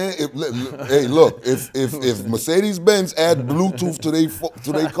what I'm saying? Hey, look, if Mercedes-Benz add Bluetooth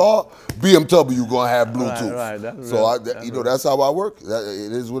to their car, BMW gonna have Bluetooth. Right. So that's how I work.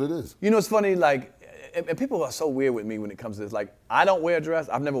 It is what it is. You know, it's funny, like, and people are so weird with me when it comes to this. Like, I don't wear a dress.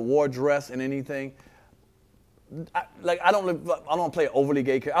 I've never wore a dress in anything. I don't play an overly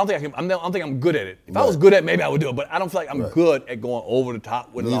gay character. I don't think I'm good at it. If I was good at it, maybe I would do it. But I don't feel like I'm good at going over the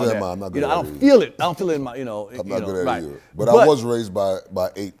top with all that. I'm not good I don't at it feel it. I don't feel it in my, I'm not good at it either. But I was raised by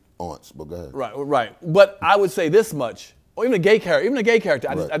 8 aunts. But go ahead. Right. But I would say this much, or even a gay character.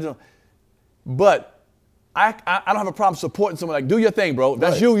 I just don't. But I don't have a problem supporting someone. Like, do your thing, bro.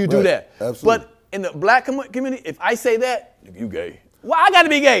 That's you do that. Absolutely. But in the black community, if I say that, you gay. Well, I got to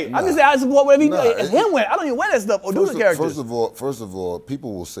be gay. I just say I support whatever he do. It's him wear. I don't even wear that stuff or do the characters. First of all,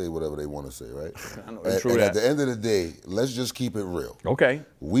 people will say whatever they want to say, right? I know, and at the end of the day, let's just keep it real. Okay.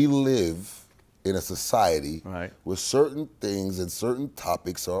 We live in a society right. where certain things and certain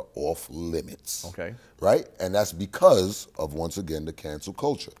topics are off limits. Okay. Right? And that's because of, once again, the cancel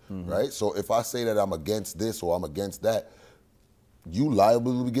culture. Right? So if I say that I'm against this or I'm against that, you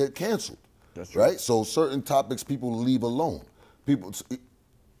liable to get canceled. That's true. Right? So certain topics people leave alone. People,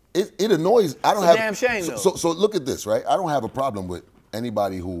 it annoys. I don't it's have. A damn shame, though. So look at this, right? I don't have a problem with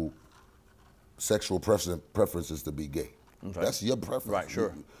anybody who sexual preferences to be gay. Okay. That's your preference. Right.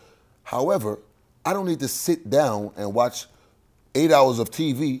 Sure. However, I don't need to sit down and watch 8 hours of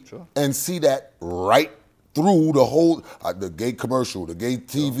TV and see that right through the whole the gay commercial, the gay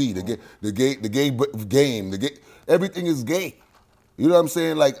TV, the gay game, everything is gay. You know what I'm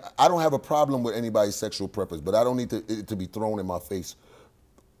saying? Like, I don't have a problem with anybody's sexual preference, but I don't need it to be thrown in my face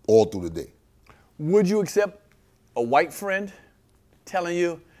all through the day. Would you accept a white friend telling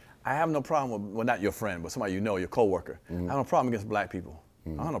you, I have no problem with, well, not your friend, but somebody you know, your coworker. I have no problem against black people.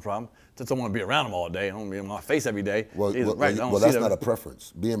 I have no problem. Just don't want to be around them all day. I don't want to be in my face every day. Well, that's not a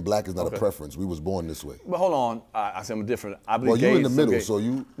preference. Being black is not a preference. We was born this way. But hold on. I say I'm different. I believe you in the middle, so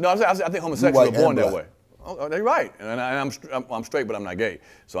you... No, I think homosexuals are born that way. Oh, they're right, and I'm straight, but I'm not gay,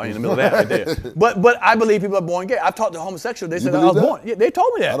 so I'm in the middle of that right there. But I believe people are born gay. I've talked to homosexuals. They said I was born. Yeah, they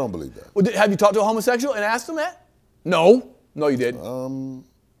told me that. I don't believe that. Well, have you talked to a homosexual and asked them that? No, you didn't.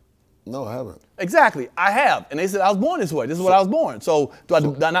 No, I haven't. Exactly, I have, and they said I was born this way. This is what I was born. So do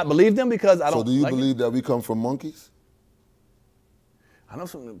I not believe them because I don't? So do you believe that we come from monkeys? I know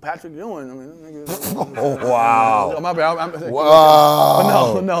something Patrick Ewing. I mean, oh wow! My bad.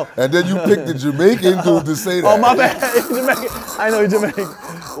 Wow! No. And then you picked the Jamaican dude to say that. Oh my bad. Jamaican. I know you're Jamaican.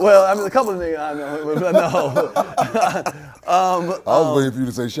 Well, I mean a couple of things I know, but no. I was waiting for you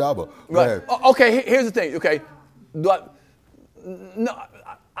to say Shaba. Right. Okay. Here's the thing. Okay.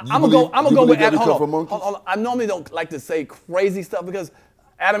 I'm gonna go with Adam. Hold on. I normally don't like to say crazy stuff because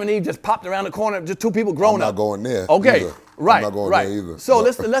Adam and Eve just popped around the corner, just two people grown up. I'm not going there. Okay, either. Right. I'm not going there either. So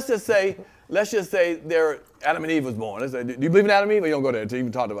let's just say Adam and Eve was born. Do you believe in Adam and Eve, or you don't go there to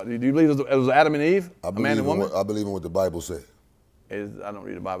even talk about it? Do you believe it was Adam and Eve, a man and woman? I believe in what the Bible says. I don't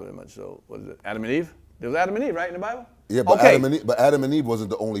read the Bible that much. So what is it? Adam and Eve? There was Adam and Eve, right, in the Bible? Yeah, but Adam and Eve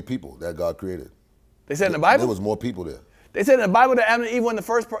wasn't the only people that God created. They said in the Bible? There was more people there. They said in the Bible that Adam and Eve weren't the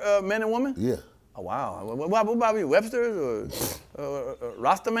first man and woman? Yeah. Oh, wow. What Bible you? Webster's or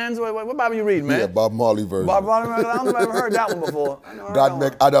Rastamans? What Bible you read, man? Yeah, Bob Marley version. Bob Marley, I don't know if I've ever heard that one before. God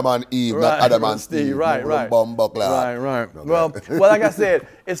make Adam and Eve, not Adam and Steve. Right. Right. Well, like I said,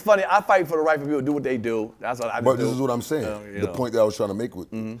 it's funny. I fight for the right for people to do what they do. That's what I do. But this is what I'm saying. The point that I was trying to make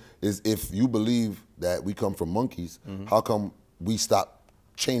is if you believe that we come from monkeys, how come we stop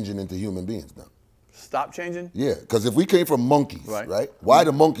changing into human beings now? Stop changing? Yeah, because if we came from monkeys, right? Why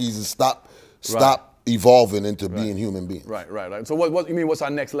the monkeys stop evolving into being human beings? Right. So what you mean? What's our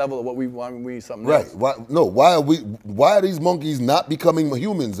next level of why we something else? Right. Why are these monkeys not becoming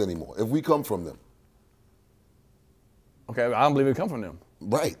humans anymore if we come from them? Okay, I don't believe we come from them.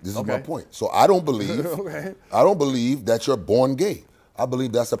 Right. This is my point. So I don't believe. I don't believe that you're born gay. I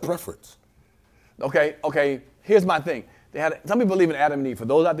believe that's a preference. Okay. Here's my thing. Some people believe in Adam and Eve. For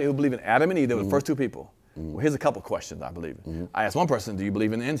those out there who believe in Adam and Eve, they were the first two people. Well, here's a couple questions I believe in. I asked one person, do you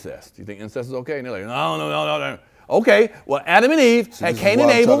believe in incest? Do you think incest is okay? And they're like, no. Okay, well, Adam and Eve had Cain and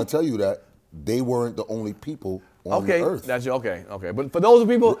Abel. I'm trying to tell you that they weren't the only people on the earth. Okay. But for those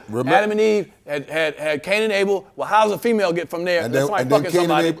people, Adam and Eve had Cain and Abel. Well, how does a female get from there? And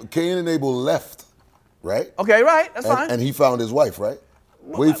then Cain and Abel left, right? Okay, right, that's fine. And he found his wife, right?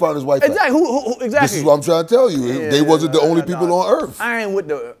 Where he found his wife exactly. Who exactly? This is what I'm trying to tell you. They wasn't the only people on earth. I ain't with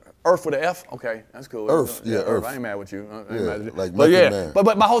the Earth with an F. Okay, that's cool. Earth. Earth. I ain't mad with you. Like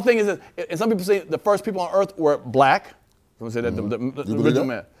but my whole thing is that, and some people say the first people on Earth were black. Someone said that the You believe original that?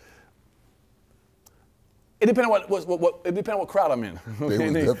 man. It depends on it depends on what crowd I'm in.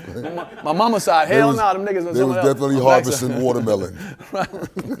 They was definitely, my mama's side, hell no, them niggas. They was definitely harvesting watermelon.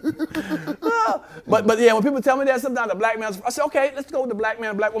 But yeah, when people tell me that, sometimes the black man, I say, okay, let's go with the black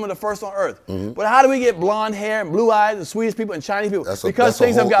man, black woman, the first on earth. But how do we get blonde hair and blue eyes and Swedish people and Chinese people? Because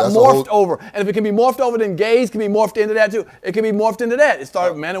things have got morphed over. And if it can be morphed over, then gays can be morphed into that too. It can be morphed into that. It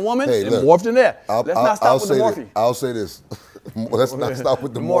started man and woman, and morphed into that. Let's not stop with the morphine. I'll say this. Let's not stop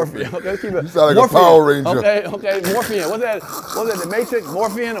with the morphine. Okay, keep it. You sound like a Power Ranger. Okay, morphine. What's that? The Matrix?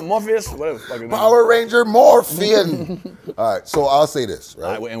 Morphine or Morpheus? Whatever. Power Ranger morphine. All right, so I'll say this, right?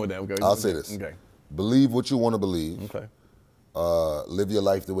 All right, we'll end with that. Okay. I'll say this. Okay. Believe what you want to believe. Okay. Live your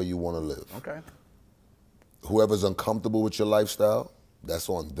life the way you want to live. Okay. Whoever's uncomfortable with your lifestyle, that's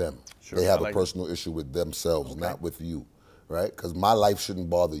on them. Sure, they have a personal issue with themselves, not with you, right? Because my life shouldn't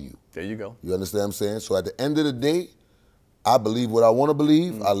bother you. There you go. You understand what I'm saying? So at the end of the day, I believe what I want to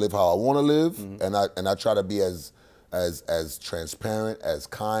believe. I live how I want to live, and I try to be as transparent, as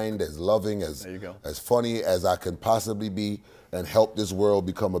kind, as loving, as funny as I can possibly be, and help this world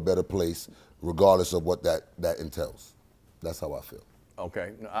become a better place, regardless of what that entails. That's how I feel.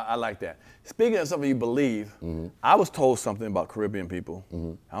 Okay, no, I like that. Speaking of something you believe, I was told something about Caribbean people. I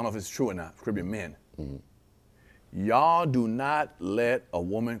don't know if it's true or not. Caribbean men. Y'all do not let a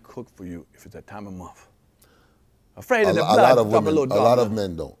woman cook for you if it's that time of month. Afraid of the blood. A lot of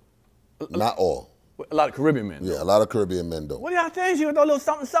men don't. Not all. A lot of Caribbean men. Yeah, a lot of Caribbean men don't. What do y'all think? You throw a little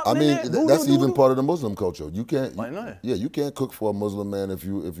something I mean, in there? that's even part of the Muslim culture. You can't. I know that. Yeah, you can't cook for a Muslim man if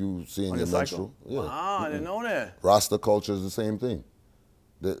you seeing your menstrual. Yeah. Ah, I didn't know that. Rasta culture is the same thing.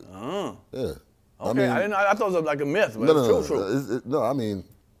 Yeah. Okay, I mean, I didn't know. I thought it was like a myth, but it's true. No, I mean,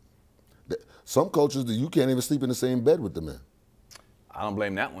 some cultures you can't even sleep in the same bed with the men. I don't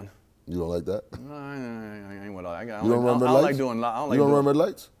blame that one. You don't like that? No, I ain't with all that. You don't run red lights? Like doing. I don't like you don't doing, run red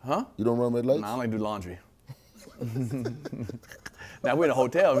lights? Huh? You don't run red lights? No, I don't like do laundry. Now we're in a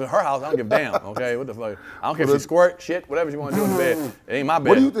hotel. If it's her house, I don't give a damn. Okay, what the fuck? I don't care if she squirt, shit, whatever she want to do in the bed. It ain't my bed.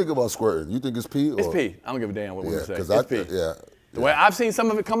 What do you think about squirting? You think it's pee? Or? It's pee. I don't give a damn what women say. It's pee. Yeah. The way I've seen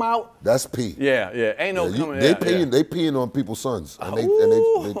some of it come out. That's pee. Yeah. Ain't no coming. They peeing on people's sons, and they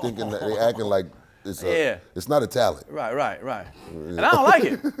thinking that they acting like it's not a talent. Right. And I don't like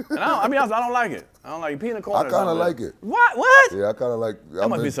it. And I'll be honest, I don't like it. I don't like pee in the corner. I kind of like it. What? Yeah, I kind of like. That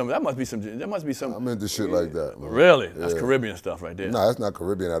must be some. I'm into shit like that. Man. Really? That's Caribbean stuff right there. No, that's not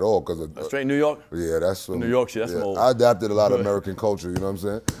Caribbean at all. Straight New York? Yeah, that's some, New York shit. That's some old. I adapted a lot of American culture. You know what I'm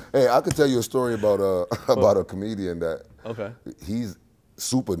saying? Hey, I could tell you a story about a comedian that. Okay. He's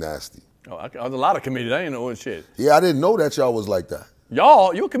super nasty. Oh, there's a lot of comedians. I ain't know what shit. Yeah, I didn't know that y'all was like that.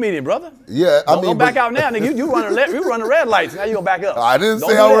 Y'all, you a comedian, brother. Yeah, I mean, don't back out now, nigga. You run the red lights. Now you gonna back up. I didn't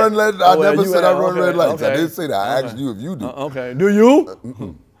say I run red. I never said I run red lights. I didn't say that. I asked you if you do. Okay. Do you?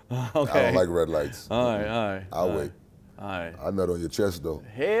 Okay. I don't like red lights. All right. I'll wait. All right. I nut on your chest though.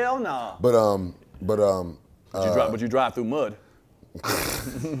 Hell no. But you drive through mud.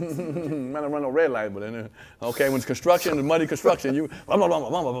 Man, I run no red light, but then okay, when it's construction, the muddy construction, you. I don't know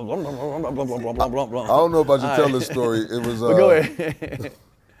if I should tell this story. It was. But go ahead.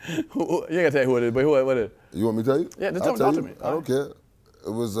 You ain't gonna tell who it is, but what it is? You want me to tell you? Yeah, just talk to me. I don't care. It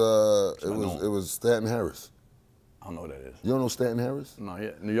was Stanton Harris. I don't know what that is. You don't know Stanton Harris? No,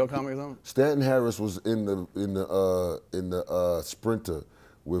 yeah, New York comic or something. Stanton Harris was in the Sprinter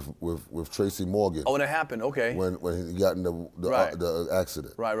with Tracy Morgan. Oh, when it happened, okay. When he got in the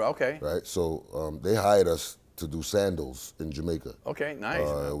accident. Right, okay. Right, so they hired us to do sandals in Jamaica. Okay, nice.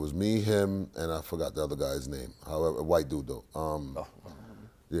 It was me, him, and I forgot the other guy's name. However, a white dude though.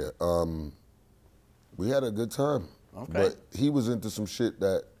 We had a good time. Okay. But he was into some shit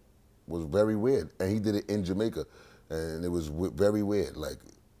that was very weird, and he did it in Jamaica, and it was very weird. Like,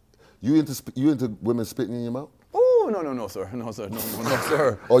 you into women spitting in your mouth? Oh, no, sir. No, sir.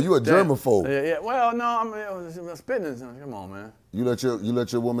 Oh, you a germaphobe? Yeah. Well, no, I'm spitting. Come on, man. You let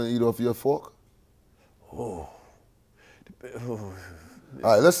your woman eat off your fork? Oh. All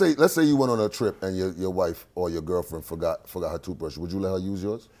right. Let's say you went on a trip and your wife or your girlfriend forgot her toothbrush. Would you let her use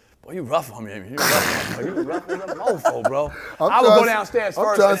yours? Boy, you rough on me. You rough as a mofo, bro. I would go downstairs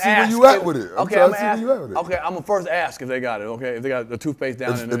first and ask. I'm trying to see where you at with it. Okay, I'm gonna first ask if they got it. Okay, if they got the toothpaste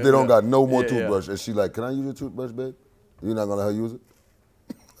down. If they don't got no more toothbrush, and she like, can I use your toothbrush, babe? You're not gonna let her use it?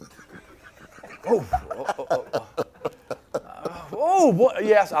 Oh boy,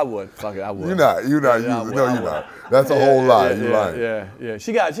 yes, I would. Fuck it, I would. You're not. You're not. That's a whole lie. You're lying. Yeah.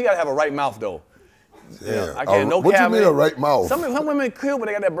 She got to have a right mouth though. Yeah. I can't. No what cavity. You mean a right mouth? Some women kill, but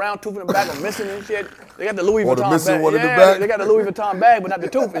they got that brown tooth in the back or missing and shit. They got the Louis or Vuitton the missing bag. one in the Yeah, back. they got the Louis Vuitton bag, but not the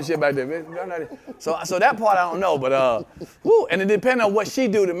tooth and shit back there. So that part I don't know, but whew, and it depends on what she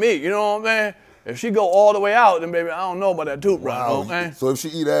do to me. You know what I'm saying? If she go all the way out, then baby, I don't know about that toothbrush. Wow. You know, so if she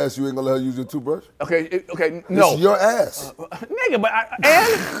eat ass, you ain't gonna let her use your toothbrush? Okay, no. It's your ass. Nigga, but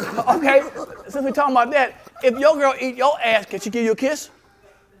okay, since we talking about that, if your girl eat your ass, can she give you a kiss?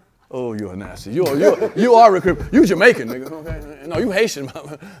 Oh, you're nasty. You are recruit. You Jamaican, nigga. Okay? No, you Haitian.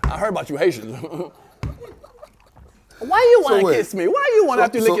 I heard about you Haitians. Why you want to kiss me? Why you want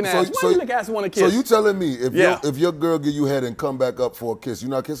after licking ass? Why you lick ass want to kiss? So you telling me if your girl give you head and come back up for a kiss, you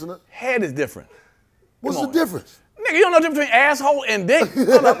not kissing her? Head is different. What's the difference? Nigga, you don't know the difference between asshole and dick?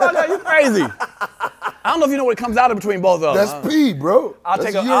 No, you crazy. I don't know if you know what comes out of between both of them. That's pee, bro. I'll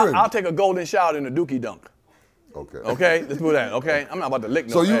take a golden shower in a dookie dunk. Okay. Okay, let's do that. Okay, I'm not about to lick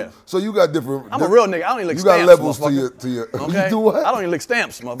no ass. So you got different. I'm a real nigga. I don't even lick stamps. You got levels to your. Okay? You do what? I don't even lick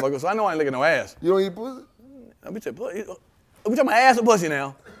stamps, motherfucker. So I know I ain't licking no ass. You don't eat pussy? We talking about ass or pussy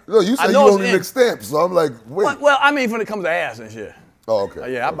now? No, you say you only lick stamps, so I'm like, wait. Well, I mean, when it comes to ass and shit. Oh,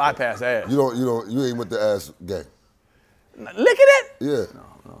 okay. Yeah, I bypass ass. You ain't with the ass gang. Licking it? Yeah.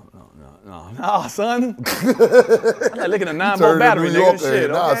 No, son. I'm not licking a 9-volt battery, nigga.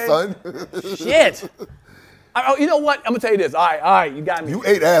 Shit, son. Shit. You know what? I'm gonna tell you this. All right, you got me. You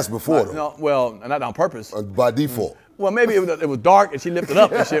ate ass before, though. No, well, not on purpose. By default. Well, maybe it was dark and she lifted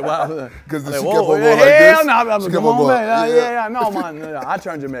up and shit. Because she kept on going like this. Hell no, come on, man. Yeah, No, man. I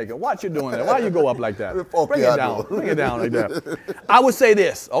turned Jamaican. What you doing there? Why you go up like that? Bring it down like that. I would say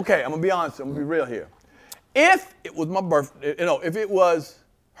this. Okay, I'm gonna be honest. I'm gonna be real here. If it was my birthday, if it was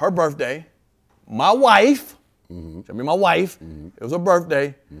her birthday, my wife, it was her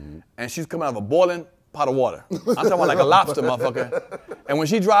birthday, and she's coming out of a boiling pot of water. I'm talking about like a lobster, motherfucker. And when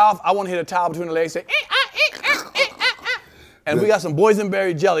she drive, I want to hit a towel between the legs, say, and we got some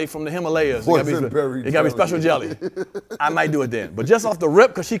boysenberry jelly from the Himalayas. It gotta be special jelly. I might do it then. But just off the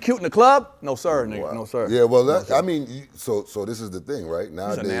rip, because she cute in the club, no sir, nigga, wow. No sir. Yeah, well, I mean, so this is the thing, right?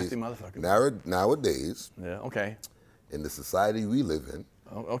 Nowadays, she's a nasty motherfucker. Nowadays, yeah, okay. In the society we live in,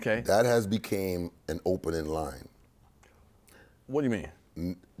 okay, that has become an opening line. What do you mean?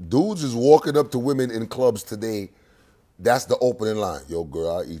 Dudes is walking up to women in clubs today. That's the opening line. Yo,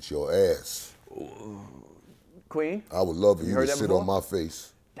 girl, I'll eat your ass. Queen? I would love for you to sit on my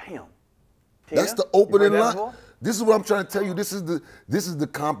face. Damn. That's the opening line. This is what I'm trying to tell you. This is the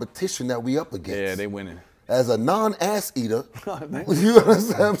competition that we up against. Yeah, they winning. As a non-ass eater, you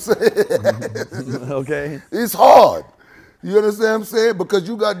understand what I'm saying? Okay. It's hard. You understand what I'm saying? Because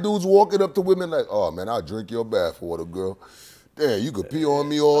you got dudes walking up to women like, oh man, I'll drink your bath water, girl. Damn, you could pee on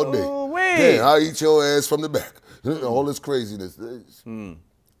me all day. Oh, wait. Damn, I'll eat your ass from the back. All this craziness.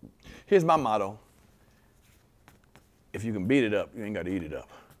 Here's my motto. If you can beat it up, you ain't got to eat it up.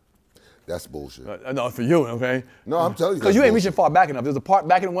 That's bullshit. No, for you, okay? No, I'm telling you. Because you ain't reaching far back enough. There's a part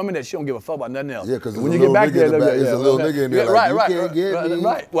back in the woman that she don't give a fuck about nothing else. Yeah, because when you get back there, there's a little nigga in there like, you can't get me.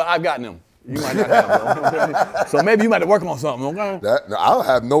 Right. Well, I've gotten them. You might not have them. Okay? So maybe you might have worked on something, okay? I'll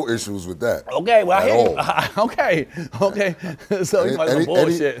have no issues with that. Okay, well, I hear you. Okay. So you might have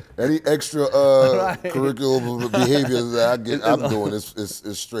bullshit. Any extra curricular behaviors that I'm doing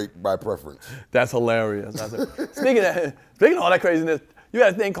is straight by preference. That's hilarious. Speaking of all that craziness, you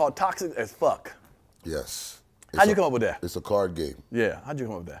got a thing called toxic as fuck. Yes. How'd you come up with that? It's a card game. Yeah. How'd you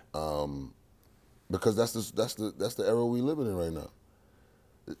come up with that? Because that's the era we living in right now.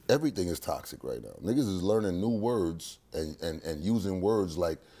 Everything is toxic right now. Niggas is learning new words and using words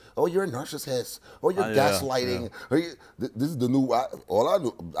like, oh, you're a narcissist, or you're gaslighting. Yeah. This is the new, I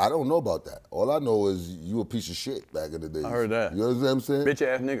don't know about that. All I know is you a piece of shit back in the day. I heard that. You know what I'm saying? Bitch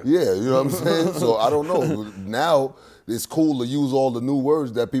ass nigga. Yeah, you know what I'm saying? So I don't know. Now it's cool to use all the new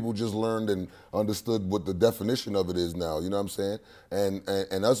words that people just learned and understood what the definition of it is now. You know what I'm saying?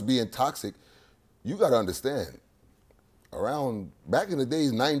 And us being toxic, you got to understand. Around back in the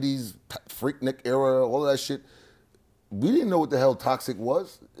days, 90s, Freaknik era, all of that shit, we didn't know what the hell toxic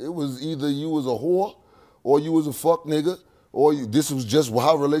was. It was either you was a whore or you was a fuck nigga or this was just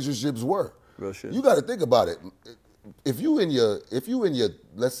how relationships were. Real shit. You got to think about it. If you in your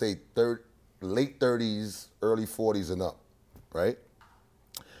let's say late 30s, early 40s and up, right?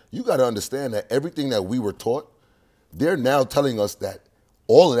 You got to understand that everything that we were taught, they're now telling us that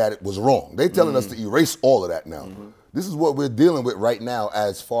all of that was wrong. They're telling us to erase all of that now. This is what we're dealing with right now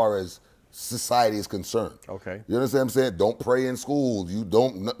as far as society is concerned. Okay. You understand what I'm saying? Don't pray in school. You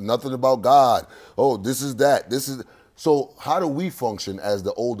don't, nothing about God. Oh, this is that. So how do we function as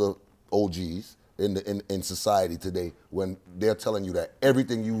the older OGs in society today when they're telling you that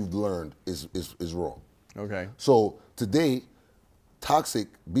everything you've learned is wrong? Okay. So today,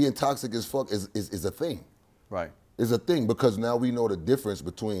 being toxic as fuck is a thing. Right. It's a thing because now we know the difference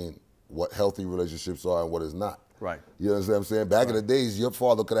between what healthy relationships are and what is not. Right. You know what I'm saying? Back in the days, your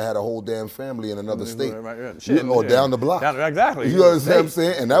father could have had a whole damn family in another state. Right. Shit, or down the block. Exactly. You understand what I'm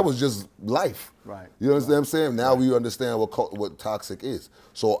saying? And that was just life. Right. You understand what I'm saying? Now we understand what toxic is.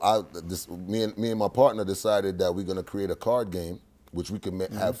 So me and my partner decided that we're gonna create a card game, which we can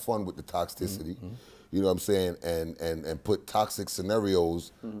have fun with the toxicity. You know what I'm saying? And put toxic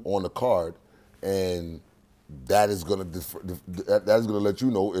scenarios on the card, and that is gonna let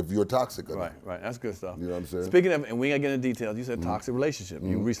you know if you're toxic or not. Right. That's good stuff. You know what I'm saying? Speaking of, and we ain't gonna get into details. You said toxic relationship.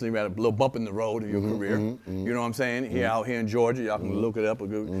 You recently had a little bump in the road in your career. You know what I'm saying? Out here in Georgia, y'all can look it up or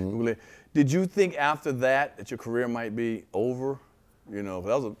Google it. Did you think after that your career might be over? You know,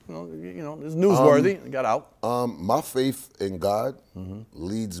 that was it's newsworthy. It got out. My faith in God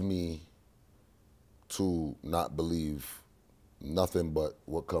leads me to not believe nothing but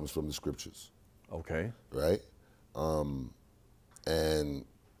what comes from the scriptures. Okay. Right? And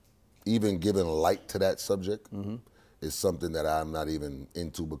even giving light to that subject is something that I'm not even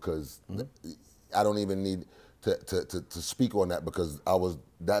into because I don't even need to speak on that because I was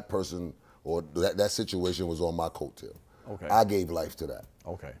that person or that situation was on my coattail. Okay. I gave life to that.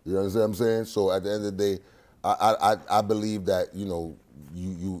 Okay. You understand what I'm saying? So at the end of the day, I believe that,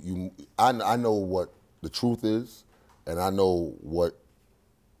 I know what the truth is and I know what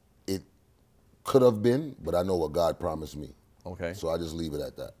it could have been, but I know what God promised me. Okay. So I just leave it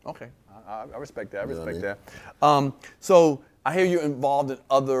at that. Okay. I respect that. I respect that. So I hear you're involved in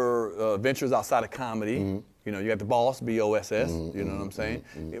other ventures outside of comedy. You know, you got the Boss, B-O-S-S. You know what I'm saying?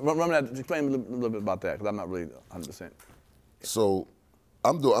 Run that. Explain a little bit about that because I'm not really 100%. So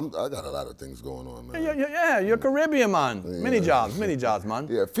I got a lot of things going on, man. Yeah, you're Caribbean, man. Many jobs, man.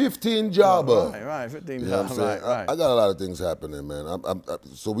 Yeah, 15 jobber. Right, 15 you jobs. Right. I got a lot of things happening, man.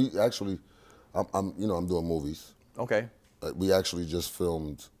 So we actually, I'm doing movies. Okay. We actually just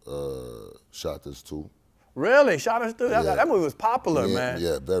filmed Shot This 2. Really? Shot This 2? That movie was popular, man.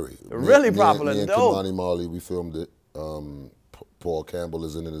 Yeah, very. Really popular. Me and Kimani Marley, we filmed it. Paul Campbell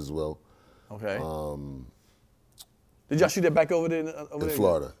is in it as well. Okay. Did y'all shoot that back over there? In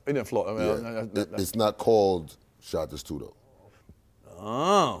Florida. In Florida. Yeah. It's not called Shot This 2, though.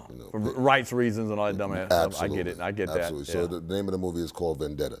 Oh. For rights reasons and all that dumbass stuff. I get it. I get that. Absolutely. So the name of the movie is called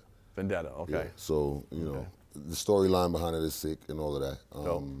Vendetta. Vendetta, okay. Yeah. So, the storyline behind it is sick and all of that.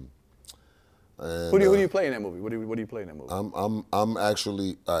 Who do you play in that movie? What do you play in that movie? I'm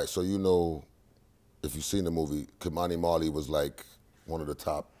actually, all right, so if you've seen the movie, Kimani Marley was like one of the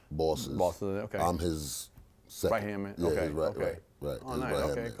top bosses. Okay. I'm his second. Right hand man? Yeah, okay. Right. Oh, nice.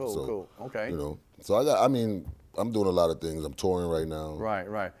 Okay, cool. Okay. So I'm doing a lot of things. I'm touring right now.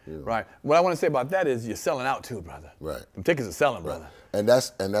 Right. What I want to say about that is you're selling out too, brother. Right. Them tickets are selling, brother. And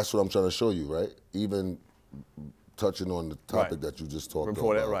that's what I'm trying to show you, right? Even touching on the topic that you just talked about.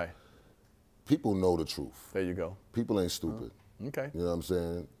 Before that, right. People know the truth. There you go. People ain't stupid. Okay. You know what I'm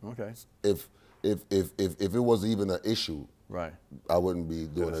saying? Okay. If it was even an issue, right, I wouldn't be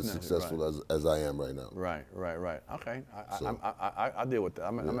doing as successful as I am right now. Right. Okay. I deal with that.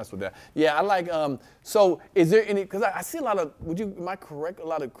 I mess with that. Yeah, I like. So, is there any? Because I see a lot of. Am I correct? A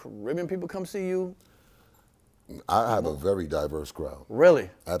lot of Caribbean people come see you. I have a very diverse crowd. Really?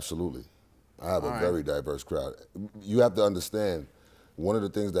 Absolutely. I have a very diverse crowd. You have to understand, one of the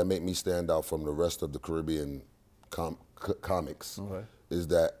things that make me stand out from the rest of the Caribbean comics is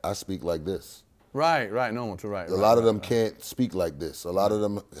that I speak like this. Right. No, right. A lot of them can't speak like this. A lot of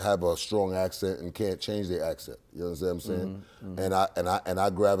them have a strong accent and can't change their accent. You understand what I'm saying? And I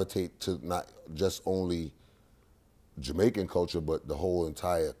gravitate to not just only Jamaican culture, but the whole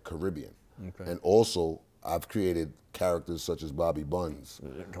entire Caribbean. Okay. And also, I've created characters such as Bobby Buns.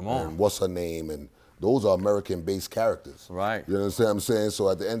 Come on. And What's Her Name, and those are American-based characters. Right. You understand what I'm saying? So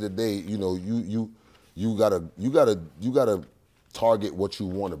at the end of the day, you gotta target what you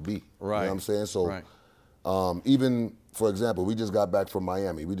want to be. Right. You know what I'm saying? So even, for example, we just got back from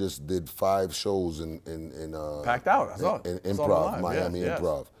Miami. We just did 5 shows in packed out. I saw it. In Improv, Miami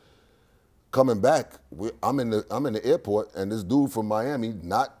Improv. Coming back, I'm in the airport, and this dude from Miami,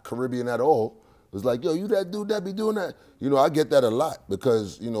 not Caribbean at all, was like, "Yo, you that dude that be doing that?" I get that a lot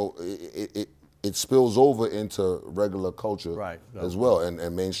because it spills over into regular culture as well,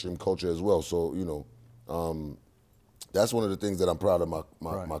 and mainstream culture as well. So that's one of the things that I'm proud of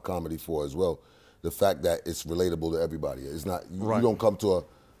my comedy for as well. The fact that it's relatable to everybody. It's not you don't come to a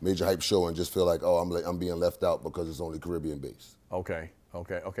Majah Hype show and just feel like, oh, I'm being left out because it's only Caribbean based. Okay.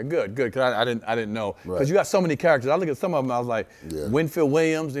 Okay, good. Because I didn't know. Because you got so many characters. I look at some of them, I was like, Winfield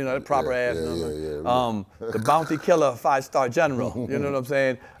Williams, you know, that proper ass. The Bounty Killer, 5-star general. You know what I'm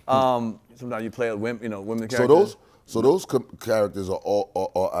saying? Sometimes you play women, women characters. So those characters are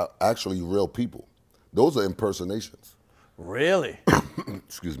all actually real people. Those are impersonations. Really?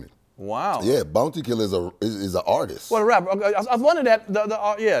 Excuse me. Wow. Yeah, Bounty Killer is an artist. Well, a rapper. I was wondering that the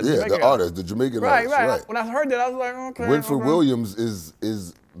artist, the Jamaican artist. Right. When I heard that, I was like, okay. Winfield Williams is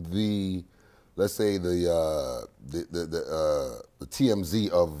the, let's say the TMZ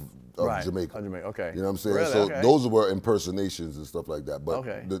of Jamaica. Okay. You know what I'm saying? Really? So those were impersonations and stuff like that. But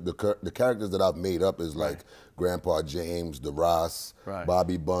the characters that I've made up is like Grandpa James, the Ross,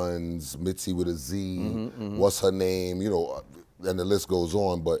 Bobby Buns, Mitzi with a Z, what's her name, and the list goes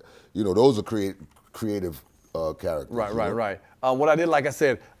on. But those are creative characters. Right. What I did, like I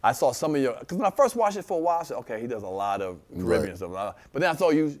said, I saw some of your, because when I first watched it for a while, I said, okay, he does a lot of Caribbean stuff. But then I saw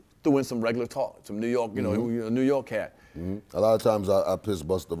you threw in some regular talk, some New York, you're a New York cat. A lot of times I piss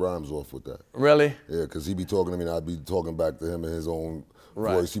Busta Rhymes off with that. Really? Yeah, because he be talking to me and I'd be talking back to him in his own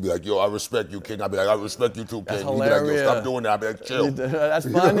voice. He'd be like, yo, I respect you, King. I'd be like, I respect you too, King. He'd be like, yo, stop doing that. I'd be like, chill. That's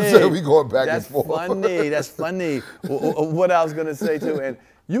funny. You know what I'm saying? We going back and forth. That's funny. What I was going to say too, and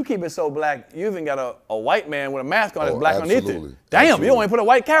you keep it so black, you even got a white man with a mask on that's black underneath it. Damn, you don't even put a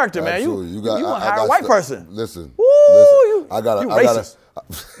white character, man. You want to hire a white person. Listen. You racist.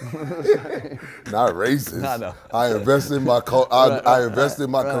 Not racist. No. I invest in my I invest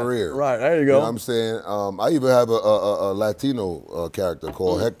in my career. Right, there you go. You know what I'm saying? I even have a Latino character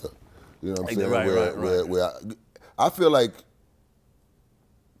called Hector. You know what I'm saying? Where I feel like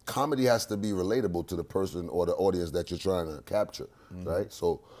comedy has to be relatable to the person or the audience that you're trying to capture, right?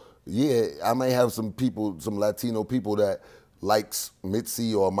 So, yeah, I may have some people, some Latino people that likes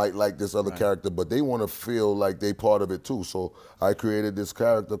Mitzi or might like this other character, but they want to feel like they part of it too. So I created this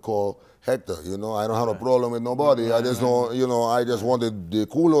character called Hector. I don't have a problem with nobody. I just don't, I just wanted the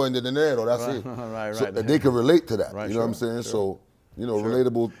culo and the dinero. That's it. So they can relate to that. You know what I'm saying? So,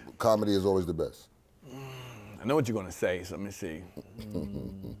 relatable comedy is always the best. I know what you're gonna say. So let me see.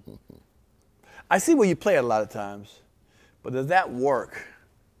 I see where you play it a lot of times, but does that work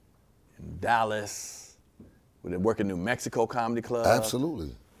in Dallas? Would it work in New Mexico Comedy Club?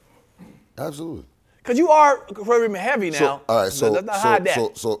 Absolutely. Because you are Caribbean heavy now. All right, let's not hide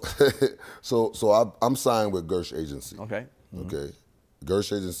that. So I'm signed with Gersh Agency. Okay. Okay.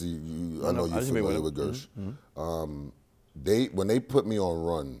 Gersh Agency, I know you're familiar with Gersh. When they put me on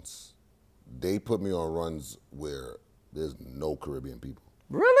runs, where there's no Caribbean people.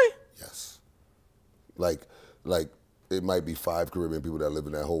 Really? Yes. Like it might be 5 Caribbean people that live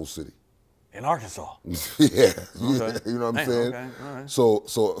in that whole city. In Arkansas. Yeah. You know what I'm saying? Okay. All right. So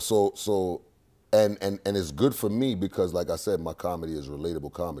and it's good for me because, like I said, my comedy is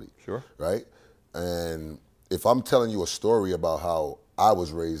relatable comedy. Sure. Right? And if I'm telling you a story about how I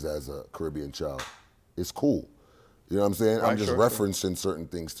was raised as a Caribbean child, it's cool. You know what I'm saying? Right, I'm just referencing certain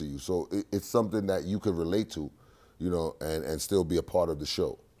things to you. So it's something that you could relate to, and still be a part of the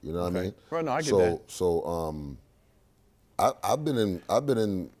show. You know what I mean? Right, no, I get that. So I've been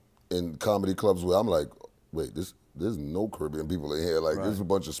in comedy clubs where I'm like, wait, there's no Caribbean people in here. Like, there's a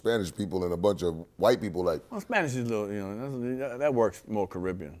bunch of Spanish people and a bunch of white people. Like, well, Spanish is a little, that works more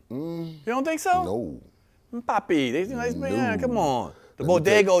Caribbean. You don't think so? No. Papi, come on. The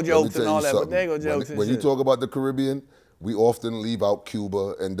bodego jokes and all that. Bodego jokes. When you talk about the Caribbean, we often leave out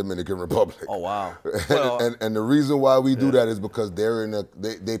Cuba and Dominican Republic. Oh wow. and the reason why we do that is because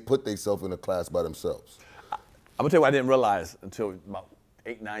they put themselves in a class by themselves. I'm gonna tell you what I didn't realize until about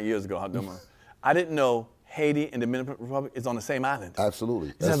 8-9 years ago. I didn't know Haiti and Dominican Republic is on the same island. Absolutely.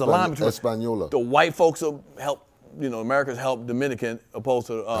 It has a line between Española. The white folks will help, Americans help Dominican opposed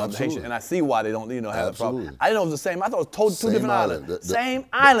to Haitian, and I see why they don't, have a problem. I didn't know it was the same. I thought it was two different islands. Same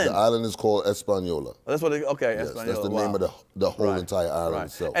island. The island is called Española. That's what Española. That's the name of the whole entire island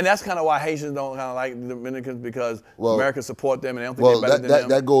itself. And that's kind of why Haitians don't kind of like the Dominicans, because Americans support them and they don't think they're better than them.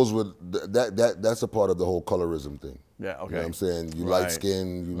 That goes with that's a part of the whole colorism thing. Yeah, okay. You know what I'm saying? You light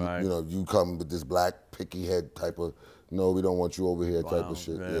skin, you come with this black picky head type of, no, we don't want you over here type of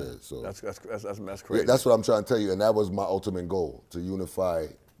shit. Yeah, so that's crazy. Yeah, that's what I'm trying to tell you, and that was my ultimate goal, to unify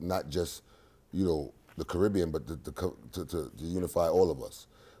not just, the Caribbean, but to unify all of us.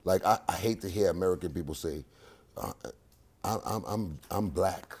 Like, I hate to hear American people say, I'm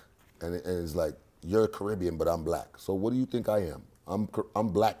black, and it's like, you're Caribbean, but I'm black. So what do you think I am? I'm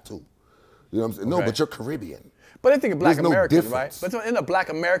black too. You know what I'm saying? No, but you're Caribbean. But they think of black There's American, no right? But in a black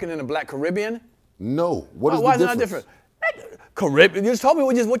American and a black Caribbean? No. Why is it not different? Caribbean. You just told me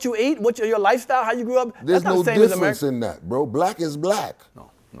what you eat, your lifestyle, how you grew up. There's That's not no the same as difference in that, bro. Black is black. No.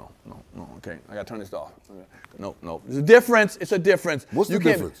 Okay, I gotta turn this off. No. There's a difference. It's a difference. What's the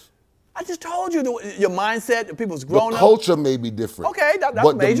difference? I just told you your mindset. People's grown up. The up. culture may be different. Okay, that's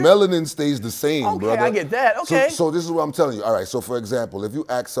but major. The melanin stays the same, okay, brother. I get that. Okay. So this is what I'm telling you. All right. So for example, if you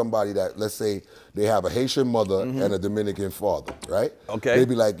ask somebody that, let's say they have a Haitian mother and a Dominican father, right? Okay. They'd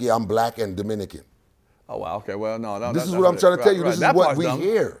be like, yeah, I'm black and Dominican. Oh wow. Okay. Well, no. This is what I'm trying to tell you. This is what we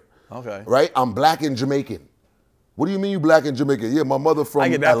hear. Okay. Right? I'm black and Jamaican. What do you mean you black and Jamaican? Yeah, my mother from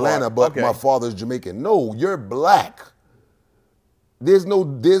Atlanta, but my father's Jamaican. No, you're black. There's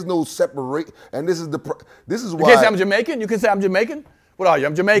no separate, and this is why. You can't say I'm Jamaican. You can say I'm Jamaican. What are you?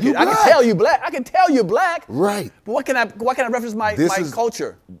 I'm Jamaican. I can tell you black. I can tell you black. Right. But why can I reference my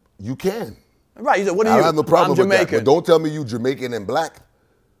culture? You can. Right. You said, what are you? I don't have no problem I'm with Jamaican. that. But don't tell me you Jamaican and black.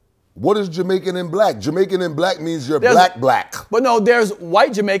 What is Jamaican and black? Jamaican and black means you're black. But no, there's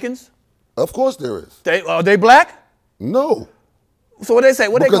white Jamaicans. Of course there is. Are they black? No. So what they say?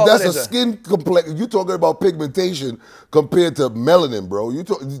 What because they call that's a skin complexion. You talking about pigmentation compared to melanin, bro. You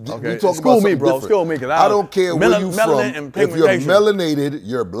talking about something different. School me, because I don't care where you from. If you're melanated,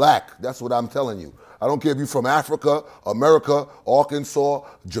 you're black. That's what I'm telling you. I don't care if you're from Africa, America, Arkansas,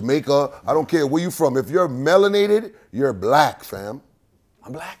 Jamaica. I don't care where you from. If you're melanated, you're black, fam.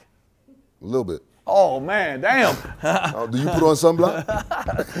 I'm black? A little bit. Oh, man, damn. Do you put on sunblock?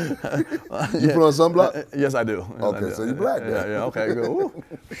 You put on sunblock? Yes, I do. Yes, okay, I do. So you black, man. Yeah, okay, good. Ooh.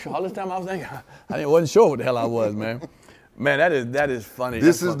 All this time I was thinking, I wasn't sure what the hell I was, man. Man, that is funny.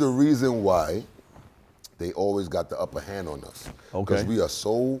 This is the reason why they always got the upper hand on us. Okay. Because we are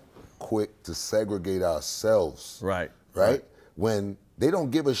so quick to segregate ourselves. Right. Right? When they don't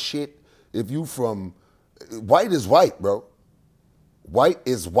give a shit if you from, white is white, bro. White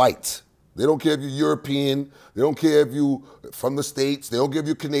is white. They don't care if you're European. They don't care if you from the States. They don't care if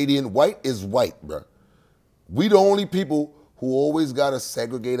you're Canadian. White is white, bro. We the only people who always got to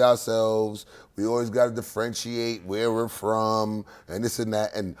segregate ourselves. We always got to differentiate where we're from and this and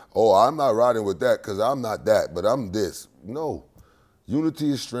that. And, oh, I'm not riding with that because I'm not that, but I'm this. No.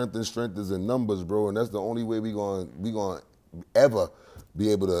 Unity is strength and strength is in numbers, bro. And that's the only way we gonna ever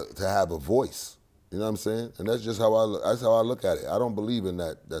be able to have a voice. You know what I'm saying? And that's just how I look at it. I don't believe in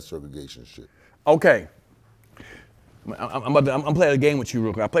that segregation shit. Okay. I'm playing a game with you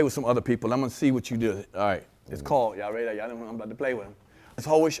real quick. I play with some other people. I'm gonna see what you do. All right. It's called, y'all ready? Y'all know what I'm about to play with them. It's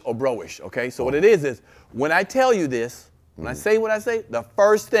hoish or broish, okay? So what it is when I tell you this, when I say what I say, the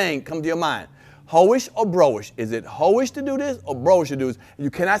first thing comes to your mind. Hoish or broish? Is it hoish to do this or broish to do this?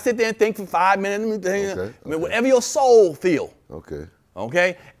 You cannot sit there and think for 5 minutes. Okay. I mean, whatever your soul feel. Okay.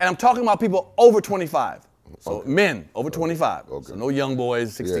 Okay? And I'm talking about people over 25. So men over 25. Okay. So no young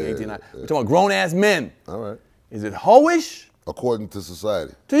boys, 16, 18, 19. We're talking about grown-ass men. All right. Is it hoish? According to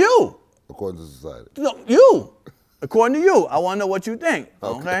society. To you. According to society. No, you. According to you. I want to know what you think.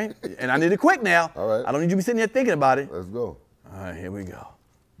 Okay? And I need it quick now. All right. I don't need you to be sitting here thinking about it. Let's go. All right, here we go.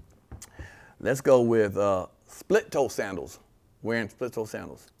 Let's go with split-toe sandals. Wearing split-toe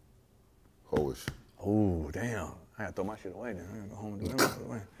sandals. Hoish. Oh, damn. I gotta throw my shit away then. I gotta go home and do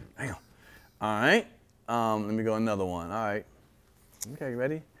it. Damn. All right. Let me go another one. All right. Okay, you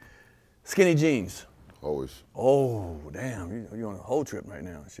ready? Skinny jeans. Hoish. Oh, damn. You're on a whole trip right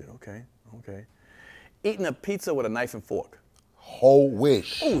now. Shit, okay. Okay. Eating a pizza with a knife and fork.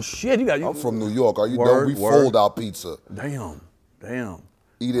 Hoish. Oh, shit. I'm from New York. Are you done? We fold our pizza. Damn.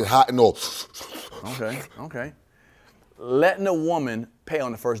 Eat it hot and all. Okay. Letting a woman pay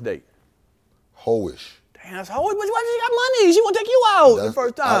on the first date. Hoish. Damn, that's hoish. But she got money. She won't take you out the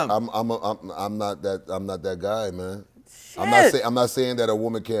first time. I'm not that guy, man. Shit. I'm not saying that a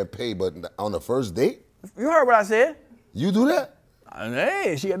woman can't pay, but on the first date? You heard what I said. You do that?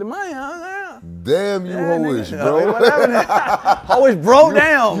 Hey, she got the money. Damn, you hoish, bro. Hoish broke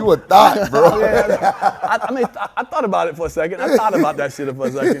down. You a thought, bro. I thought about it for a second. I thought about that shit for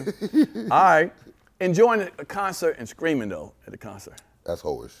a second. All right. Enjoying a concert and screaming, though, at the concert. That's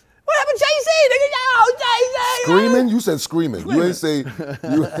hoish. What happened, Jay-Z? Jay-Z. Screaming? You said screaming. You ain't say,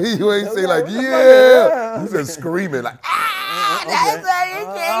 you ain't say like, yeah. You said screaming, like,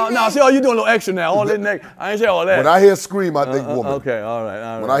 no, see, you doing a little extra now. All that neck. I ain't say all that. When I hear scream, I think woman. Okay, all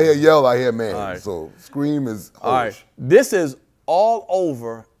right. When I hear yell, I hear man. Right. So scream is hoish. All right. This is all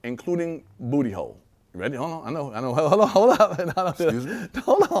over, including booty hole. You ready? Hold on. I know. Hold on. Excuse me?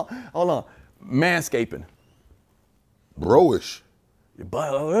 Hold on. Manscaping. Broish. Your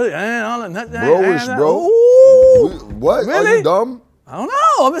butt, really? Broish, bro. Ooh, what? really? Are you dumb? I don't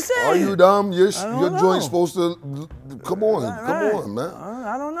know. I'm just saying. Are you dumb? Your know. joint's supposed to. Come on, come on, man.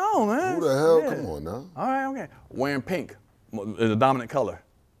 I don't know, man. Who the hell? Come on now. All right, okay. Wearing pink is a dominant color.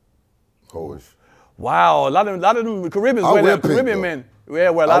 Hoish. Wow, a lot of them Caribbeans wear that. Caribbean men wear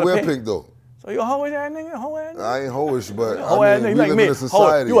a lot of pink. I wear pink though. So you a hoe-ish ass nigga? Hoe-ass nigga? I ain't hoish, but I mean, we like live me. in a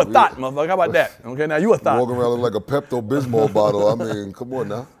society. You a thought, motherfucker. How about that? Okay, now you a thought. Walking around like a Pepto-Bismol bottle. I mean, come on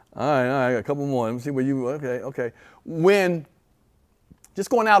now. All right, I got a couple more. Let me see where you, okay. When, just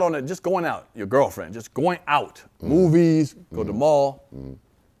going out, your girlfriend, just going out, movies, go to the mall,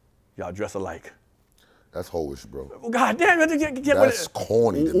 y'all dress alike. That's hoish, bro. God damn it. That's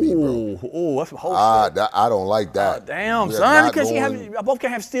corny to me, bro. Ooh, that's some hoish. I don't like that. Damn, son, because I both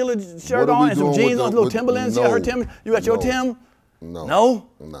can have Steelers shirt on and some jeans on, little Timberlands. You got her Tim? You got your Tim? No. No?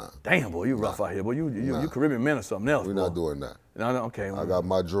 Nah. Damn, boy, you rough out here, boy. You Caribbean men or something else, We're not doing that. No, okay. I got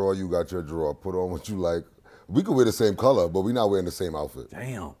my drawer, you got your drawer. Put on what you like. We could wear the same color, but we're not wearing the same outfit.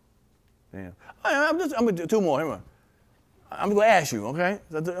 Damn. I'm gonna do two more. I'm gonna ask you, okay?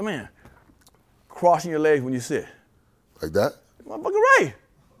 Man, crossing your legs when you sit. Like that? Motherfucker, right.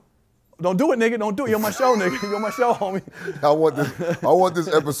 Don't do it, nigga. Don't do it. You're on my show, nigga. You're on my show, homie. I want this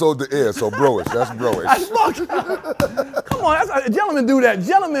episode to air, so broish. That's broish. Come on, gentlemen do that.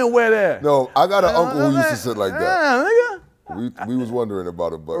 Gentlemen wear that. No, I got an uncle who used to sit like that. Yeah, nigga. We was wondering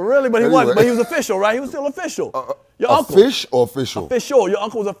about it, but really, but anyway. he was official, right? He was still official. Your uncle. Fish or official? Official. Your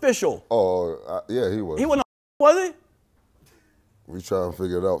uncle was official. Oh, yeah, he was. He wasn't was he? We trying to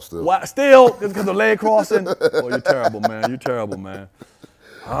figure it out still. Why, still? Just because of leg crossing? Oh, you're terrible, man. You're terrible, man.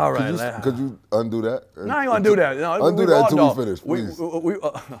 All right. Could you undo that? No, I ain't gonna do that. No, undo that until we finish, please.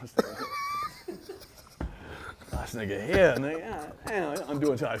 This nigga here, nigga. Damn, undo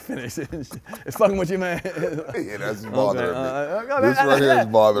it until I finish. It's fucking with you, man. Yeah, that's bothering me. This right here is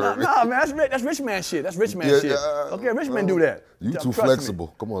bothering me. Nah, man, that's rich man shit. That's rich man shit. Okay, rich men do that. You too flexible.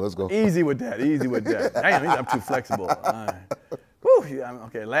 Me. Come on, let's go. Easy with that. Easy with that. Damn, I'm too flexible. All right. Whew, yeah,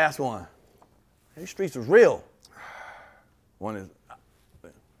 okay, last one. These streets is real. One is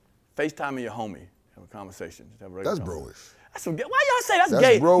FaceTiming your homie. Have a conversation. Just have a that's conversation. broish. That's some gay. Why y'all say that's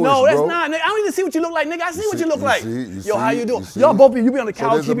gay? Bro-ish, no, that's bro. not. Nigga. I don't even see what you look like, nigga. I see what you look like. Yo, how you doing? Y'all both you be on the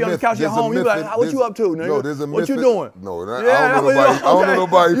couch, so he be on the couch at home. You be like, what you up to, nigga? No, there's a myth. What you doing? No, I don't know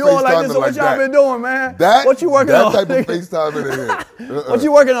nobody you all like this, so what y'all been doing, man? What you working on? That type of FaceTime in here. What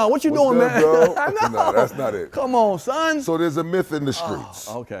you working on? What you doing, man? Bro? I know. No, that's not it. Come on, son. So there's a myth in the streets.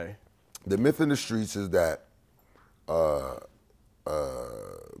 Okay. The myth in the streets is that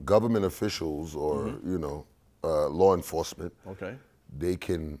government officials or, law enforcement, they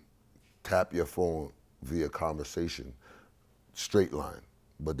can tap your phone via conversation, straight line,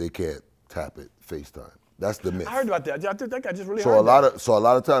 but they can't tap it FaceTime. That's the myth. I heard about that. I think that guy just really so a lot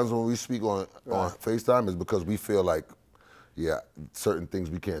of times when we speak on FaceTime is because we feel like, certain things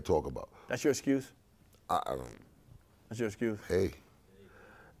we can't talk about. That's your excuse? I don't. That's your excuse? Hey.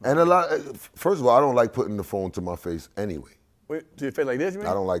 And first of all, I don't like putting the phone to my face anyway. Wait, do you feel like this, you mean?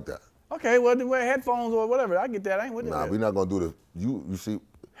 I don't like that. Okay, well, then wear headphones or whatever. I get that. I ain't with that. Nah, we're not gonna do the. You see.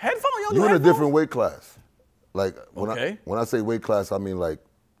 Headphones? You don't do You're in headphones? a different weight class. Like when I say weight class, I mean like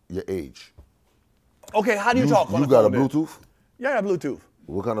your age. Okay, how do you talk on You the got a phone Bluetooth? Yeah, I got Bluetooth.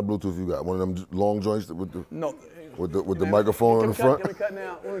 What kind of Bluetooth you got? One of them long joints with the no. with the microphone in the front? Can we cut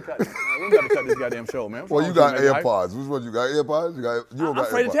now? We got to cut this goddamn show, man. Well, you got AirPods. Which one you got? AirPods? You don't got AirPods. I'm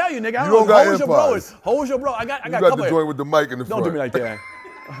afraid to tell you, nigga. You don't got AirPods. Hold your bro. I got you got the joint with the mic in the front. Don't do me like that.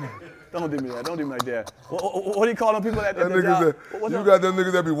 Don't do me that. Don't do me like that. What do you call them people at the job? You got them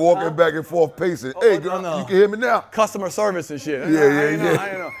niggas that be walking back and forth pacing. Hey, girl, you can hear me now? Customer service and shit. Yeah.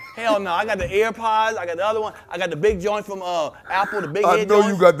 I know. Hell no. I got the AirPods. I got the other one. I got the big joint from Apple, the big I head know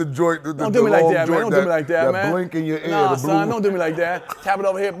joint. you got the joint. Don't do me like that, man. Don't do me like that, man. That blink in your ear. Nah, son, don't do me like that. Tap it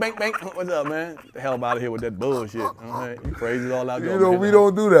over here. Bang, bang. What's up, man? Get the hell out of here with that bullshit. All right. You crazy all out there. We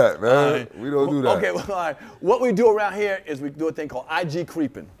don't do that, man. We don't do that. Okay, well, all right. What we do around here is we do a thing called IG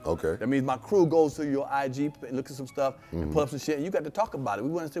creeping. Okay. That means my crew goes to your IG and looks at some stuff and pull up some shit, and you got to talk about it.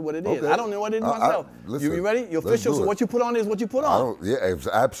 We want to see what it is. I don't know what it is myself. Listen, you ready? You're official, so what you put on is what you put on. Yeah,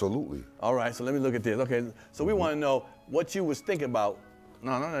 absolutely. All right, so let me look at this. Okay, so we want to know what you was thinking about.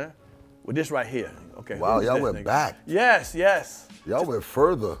 No. With this right here. Okay. Wow, y'all went back. Yes. Y'all went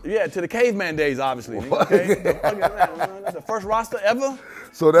further. Yeah, to the caveman days, obviously. Okay. That's the first roster ever.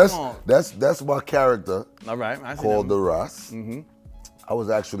 So that's my character. All right. I see called the Ross. I was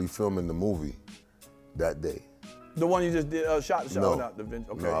actually filming the movie that day. The one you just did shot. No, okay.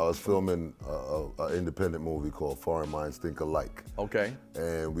 No, I was filming an independent movie called Foreign Minds Think Alike. Okay.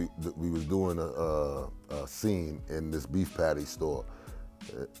 And we was doing a scene in this beef patty store,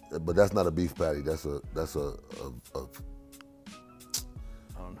 but that's not a beef patty. That's a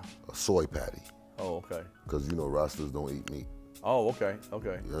a soy patty. Oh, okay. Because, you know, Rastas don't eat meat. Oh, okay,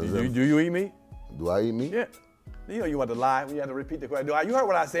 okay. You Do you eat meat? Do I eat meat? Yeah. You know you want to lie. You had to repeat the question. You heard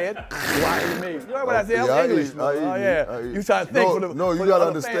what I said. Do I eat meat? You heard what I said? Yeah, I'm English. I eat yeah. meat. You trying to think for the you gotta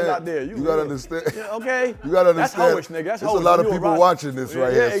other fans out there. You gotta understand. Yeah, okay. You gotta understand. That's hoish, nigga. That's There's hoish. a lot of people watching this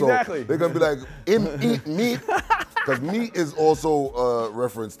right here. Exactly. So they're gonna be like, eat meat. Because meat is also a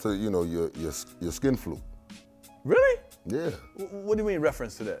reference to, you know, your skin flu. Really? Yeah. What do you mean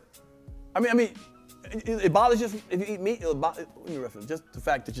reference to that? I mean, it bothers you if you eat meat. What do you mean reference? Just the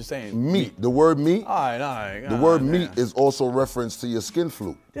fact that you're saying meat. The word meat. All right. The word meat is also reference to your skin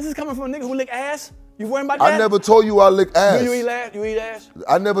flu. This is coming from a nigga who lick ass. You worrying about that? I never told you I lick ass. Do you eat ass? You eat ass?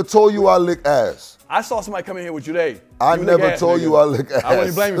 I never told you I lick ass. I saw somebody come in here with you today. I never told you I lick ass. I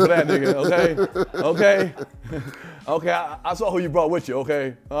wouldn't blame you for that, nigga. Okay. Okay. I saw who you brought with you.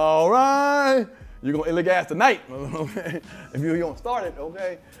 Okay. All right. You're gonna lick ass tonight. Okay. If you don't start it,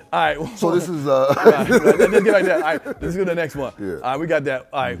 okay. All right. So this is Let's get like that. All right. Let's go to the next one. Yeah. All right. We got that.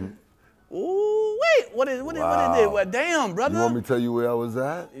 All right. Ooh, wait. What is it? Well, damn, brother. You want me to tell you where I was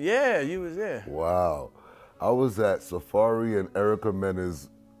at? Yeah, you was there. Wow. I was at Safari and Erica Mena's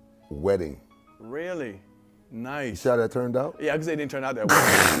wedding. Really? Nice. You see how that turned out? Yeah, I could say it didn't turn out that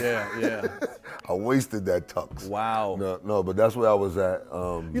way. Yeah. I wasted that tux. Wow. No, but that's where I was at.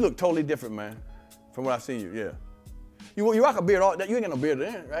 You look totally different, man, from what I've seen you, yeah. You rock a beard, you ain't got no beard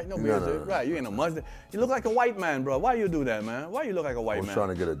there, right? No beard there, right? You ain't no mustache. You look like a white man, bro. Why you do that, man? Why you look like a white man? I was trying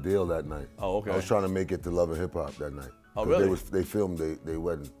to get a deal that night. Oh, okay. I was trying to make it to Love and Hip Hop that night. Oh, really? They filmed their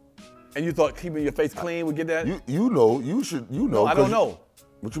wedding. And you thought keeping your face clean would get that? You know. No, I don't know.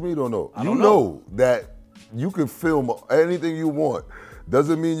 What you mean you don't know? I don't know that you can film anything you want.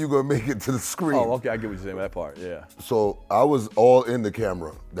 Doesn't mean you're gonna make it to the screen. Oh, okay, I get what you're saying, that part, yeah. So I was all in the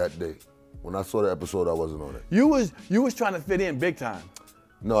camera that day. When I saw the episode, I wasn't on it. You was trying to fit in big time.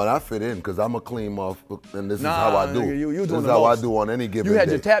 No, and I fit in because I'm a clean off, and this is how I do. This is how I do on any given day. You had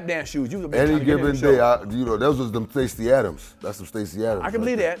your tap dance shoes. Any given day, those was them Stacey Adams. That's some Stacey Adams. I can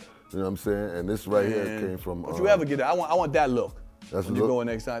believe that. You know what I'm saying? And this right here came from. Don't you ever get that? I want that look. That's when you go in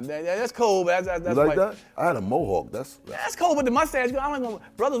next time. That's cool, but that's you like that? I had a mohawk. That's cool, but the mustache.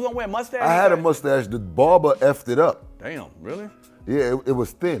 Brothers don't wear mustache. I had a mustache. The barber effed it up. Damn, really? Yeah, it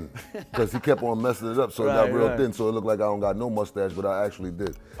was thin because he kept on messing it up, so it got real thin. So it looked like I don't got no mustache, but I actually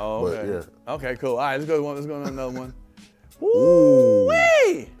did. Oh, okay. But, yeah. Okay, cool. All right, let's go to another one. Ooh,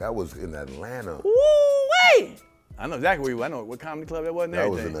 that was in Atlanta. Ooh-wee! I know exactly where you. I know what comedy club that was. And that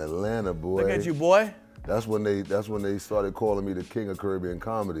everything. was in Atlanta, boy. Look at you, boy. That's when they started calling me the king of Caribbean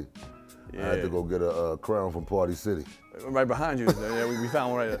comedy. Yeah. I had to go get a crown from Party City. Right behind you. Yeah, we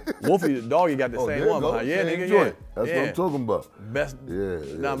found one right there. Wolfie, the doggy, got the same one behind. Yeah, nigga, yeah. That's what I'm talking about. Best. Yeah.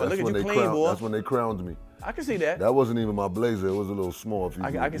 Nah, but look at you clean, boy. That's when they crowned me. I can see that. That wasn't even my blazer. It was a little small.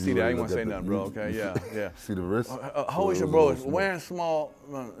 I can see that. I ain't want to say nothing, bro. Okay, yeah. See the wrist? How is your bro? Wearing small,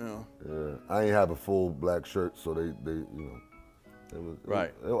 you know. Yeah, I ain't have a full black shirt, so they you know. It was,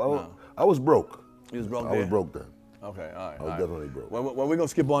 right. I was broke. You was broke. I was broke then. Okay, all right. I was definitely broke. Well, we're gonna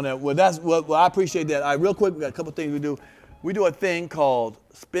skip on that. Well, I appreciate that. All right, real quick, we got a couple things we do. We do a thing called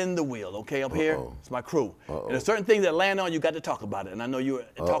spin the wheel. Okay, up here, it's my crew. And there's certain things that land on you. Got to talk about it. And I know you're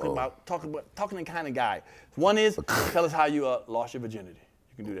talking kind of guy. One is tell us how you lost your virginity.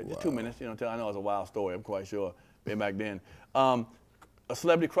 You can do that. Just 2 minutes. You know, I know it's a wild story. I'm quite sure. Way back then. A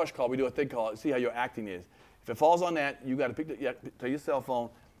celebrity crush call. We do a thing called see how your acting is. If it falls on that, you got to take your cell phone.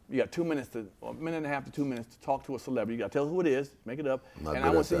 You got 2 minutes or a minute and a half to 2 minutes to talk to a celebrity. You got to tell who it is, make it up. And I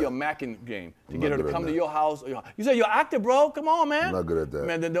want to see your macking game to get her to come to your house. You say you're an actor, bro. Come on, man. I'm not good at that.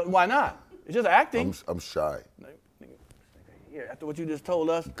 Man, then why not? It's just acting. I'm shy. Yeah, after what you just told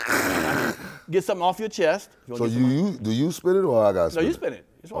us, get something off your chest. So do you spin it or I got to spin it? No, you spin it.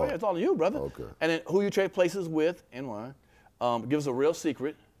 It's all on you, brother. Okay. And then who you trade places with and why. Give us a real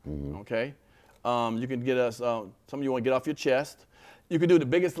secret, okay? You can get us, something you want to get off your chest. You can do the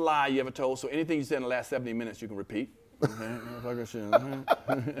biggest lie you ever told, so anything you said in the last 70 minutes, you can repeat.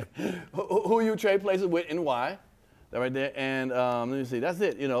 Who you trade places with and why. That right there. And let me see, that's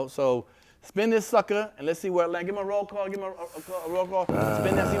it, you know. So spin this sucker and let's see where it lands. Give me a roll call, give me a roll call.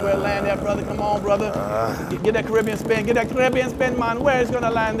 Spin that, see where it lands there, brother. Come on, brother. Get that Caribbean spin, man. Where is it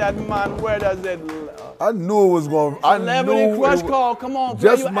gonna land that, man? Where does it I knew it was going to. Celebrity crush call, come on.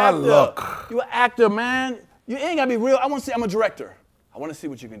 Just my luck. You an actor, man. You ain't gotta be real. I wanna see, I'm a director. I want to see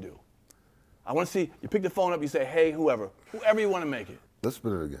what you can do. I want to see, you pick the phone up, you say, hey, whoever you want to make it. Let's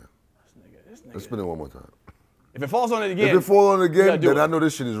spin it again. Let's spin it one more time. If it falls on it again. If it falls on it again, then I know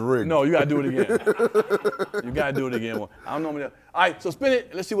this shit is rigged. No, you got to do it again. You got to do it again. I don't know. All right, so spin it,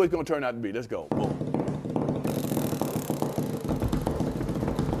 and let's see what it's going to turn out to be. Let's go. Boom.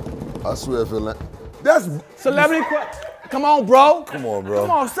 I swear, Phil. That's celebrity. Come on, bro. Come on, bro.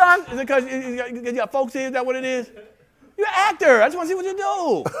 Come on, son. Is it because you got folks here? Is that what it is? You're an actor. I just want to see what you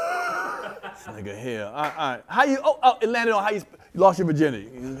do. This nigga here. All right. How you? Oh, it landed on how you lost your virginity.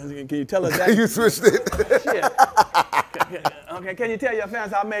 Can you tell us that? You switched it. Shit. Okay. Can you tell your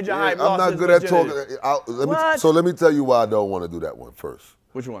fans how Majah Hype I'm lost not good at talking. What? So let me tell you why I don't want to do that one first.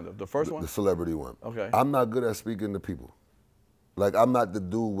 Which one? The first one? The celebrity one. Okay. I'm not good at speaking to people. Like I'm not the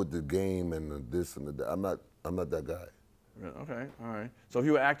dude with the game and the this and the that. I'm not that guy. Okay, all right. So if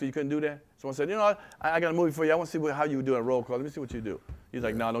you were an actor, you couldn't do that? Someone said, you know, I got a movie for you. I want to see how you would do a roll call. Let me see what you do. He's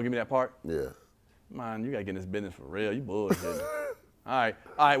like, no, don't give me that part. Yeah. Man, you got to get in this business for real. You bullshit. All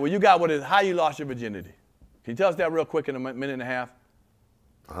right. Well, you got what is how you lost your virginity. Can you tell us that real quick in a minute and a half?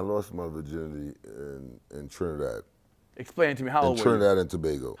 I lost my virginity in Trinidad. Explain to me, how old were you? In Trinidad and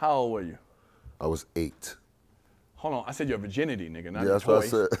Tobago. How old were you? I was 8. Hold on, I said your virginity, nigga, not yeah, your that's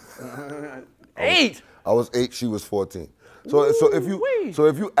toys. what I said. 8? I was 8, she was 14. So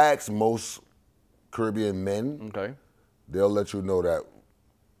if you ask most Caribbean men, okay, they'll let you know that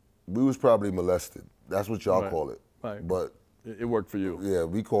we was probably molested. That's what y'all call it. Right. But it worked for you. Yeah,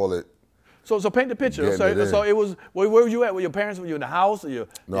 we call it. So paint the picture. So it was. Where were you at? Were your parents? Were you in the house? Or you?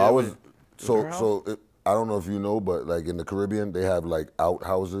 No, I was. I don't know if you know, but like in the Caribbean, they have like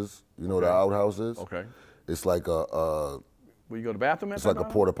outhouses. You know what an outhouse is? Okay. It's like a. Where you go to the bathroom? It's like a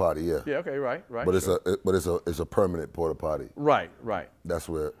porta potty, yeah. Yeah. Okay. Right. But it's a permanent porta potty. Right. That's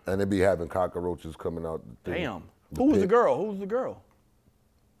where, and they be having cockroaches coming out. Damn. Who was the girl? Who was the girl?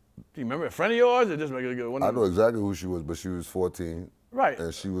 Do you remember a friend of yours, or just make it good? I know exactly who she was, but she was 14. Right.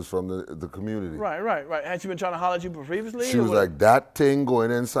 And she was from the community. Right. Had she been trying to holler at you previously? She was like, that thing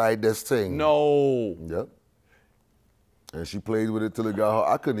going inside this thing. No. Yep. And she played with it till it got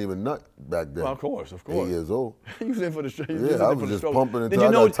hard. I couldn't even nut back then. Well, of course. 8 years old. You was in for the show. Yeah, I was just pumping until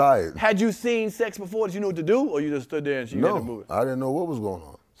I got tired. Had you seen sex before? Did you know what to do, or you just stood there and she had to move it? No, I didn't know what was going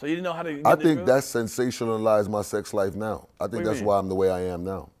on. So you didn't know how to. I think that sensationalized my sex life now. I think that's why I'm the way I am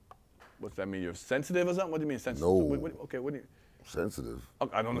now. What's that mean? You're sensitive or something? What do you mean sensitive? No. Okay, what do you? Sensitive.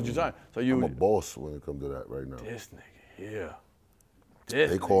 I don't know what you're saying. So you. I'm a boss when it comes to that right now. This nigga, yeah.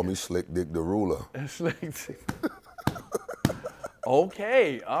 They call me Slick Dick the Ruler. Slick Dick.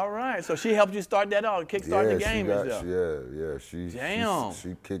 Okay, all right. So she helped you start that off, kickstart the game.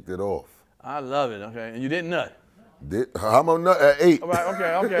 She kicked it off. I love it. Okay, and you didn't nut. I'm a nut at 8. All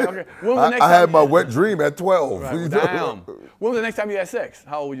right. Okay. When was the next I time had my wet dream at 12. Right, damn. When was the next time you had sex?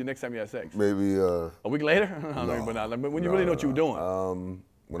 How old were you next time you had sex? Maybe a week later? But when you really know what you were doing.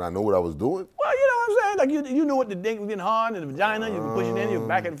 When I know what I was doing. Well, you know what I'm saying. Like you knew what the dick was getting hard in the vagina. You were pushing in. You were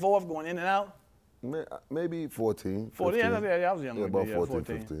back and forth, going in and out. Maybe 14. 14. Yeah, I was young. Yeah, about 14,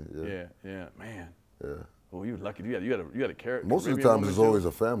 15. Yeah, man. Yeah. Oh, you lucky. You got a carrot. Most of the times it's always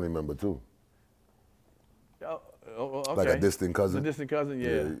a family member too. Okay. Like a distant cousin. A distant cousin,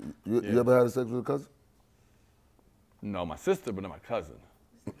 yeah. You ever had sex with a cousin? No, my sister, but not my cousin.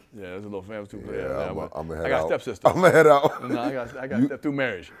 Yeah, there's a little family too. Yeah, I'm a head out. I got stepsister. I'm a head out. No, I got step through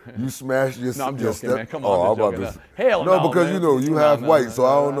marriage. You smashed your No, I'm joking, man. Come on, I'm about to. Hell no, because man. you half white, so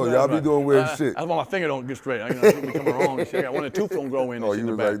I don't know. Y'all be doing weird shit. That's why my finger don't get straight. I be coming wrong and shit. I got one of the tooth don't grow in. Oh, you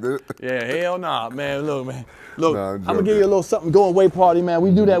was like this? Yeah, hell nah, man. Look, man. Look, I'm gonna give you a little something going away party, man.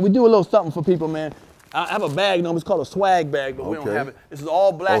 We do that. We do a little something for people, man. I have a bag, it's called a swag bag, but we don't have it. This is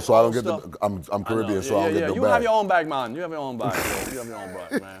all black. Oh, so I don't get stuff. I'm Caribbean, so I don't get no bag. You have your own bag, man. You have your own bag. You have your own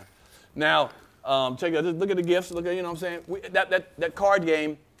bag, man. Now, check it out. Just look at the gifts. Look at, you know what I'm saying? That card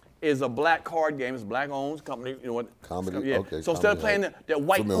game is a black card game. It's a black-owned company. You know what? Comedy. Yeah. Okay. So instead of playing that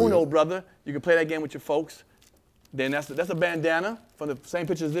white Uno, brother, you can play that game with your folks. Then that's a bandana from the same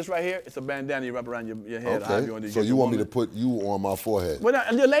picture as this right here. It's a bandana you wrap around your head. Okay. So you want me to put you on my forehead?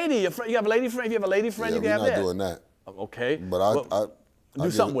 Well, your lady, you have a lady friend. If you have a lady friend, you can have that. We're not doing that. Okay. But I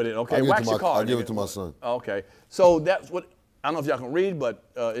do something with it. Okay. Wax your card. I'll give it to my son. Okay. So that's what. I don't know if y'all can read, but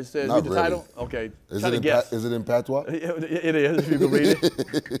it says, read the title. Okay. Is it in patois? It is, if you can read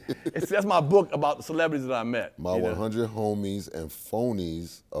it. That's my book about the celebrities that I met. My 100 homies and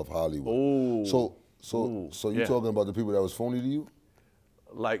phonies of Hollywood. Ooh. So you talking about the people that was phony to you?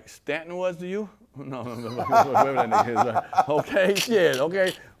 Like Stanton was to you? No. Whoever that nigga is, right? Okay, shit,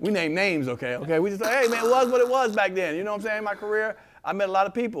 okay. We name names, okay? We just say, hey, man, it was what it was back then. You know what I'm saying? In my career, I met a lot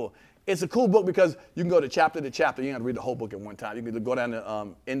of people. It's a cool book because you can go to chapter to chapter. You don't have to read the whole book at one time. You can go down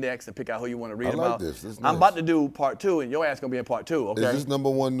the index and pick out who you want to read about. This is nice. I'm about to do part 2, and your ass going to be in part 2, okay? Is this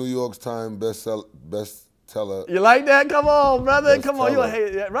 #1 New York Times bestseller? You like that? Come on, brother. Come on. You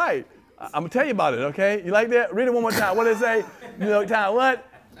hate that, right. I'm going to tell you about it, okay? You like that? Read it one more time. What did it say? New York Times, what?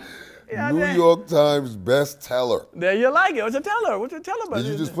 New York Times bestseller. There you like it. What's a teller? What's a teller? Did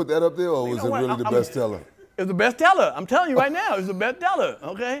you just put that up there, or was it really the bestseller? It's the bestseller. I'm telling you right now, it's the bestseller.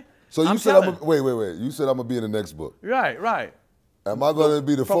 Okay. So you said wait. You said I'm gonna be in the next book. Right. Am I gonna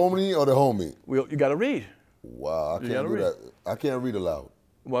be the phony or the homie? Well, you gotta read. Wow, I can't do that. I can't read aloud.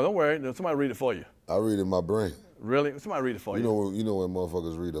 Well, don't worry. Somebody read it for you. I read in my brain. Really? Somebody read it for you. You know when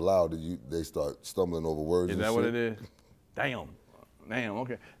motherfuckers read aloud, they start stumbling over words. Is that what it is? Damn,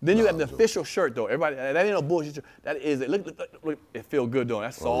 okay. Then you got the official shirt though. Everybody, that ain't no bullshit shirt. That is it. Look, it feel good though.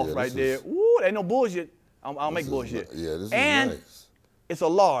 That's soft right there. Ooh, that ain't no bullshit. I'll make bullshit. Yeah, this is nice. It's a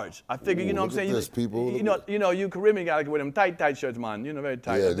large. I figure, you know what I'm saying? This, people. You know, you Caribbean guys wear them tight shirts, man. You know, very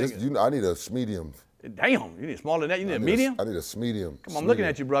tight. Yeah, I need a medium. Damn, you need smaller than that. You need a medium? I need a medium. Come on, I'm looking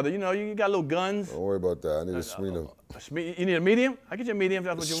at you, brother. You know, you got little guns. Don't worry about that. I need a medium. You need a medium? I get you a medium if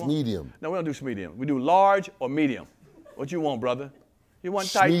that's what you want. Medium. No, we don't do medium. We do large or medium. What you want, brother? You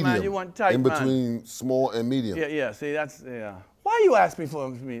want tight, man? You want tight, in man? between small and medium. Yeah. See, that's Why you ask me for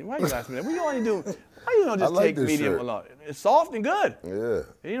medium? Why you ask me that? What you want to do? Why you don't just take medium a lot? It's soft and good. Yeah.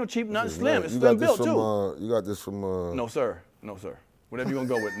 It ain't no cheap, nothing slim. It's slim built too. You got this from. No, sir. Whatever you're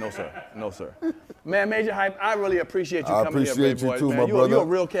gonna go with, no, sir. Man, Majah Hype, I really appreciate you coming here, baby boy. I appreciate you too, my brother. You're a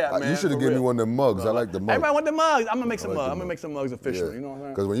real cat, man. You should have given me one of them mugs. I like the mugs. Everybody want the mugs. I'm gonna make some mugs. I'm gonna make some mugs official. You know what I'm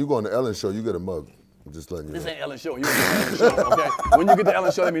saying? Because when you go on the Ellen show, you get a mug. I'm just letting you know. This ain't Ellen show. You get the Ellen show, okay? When you get the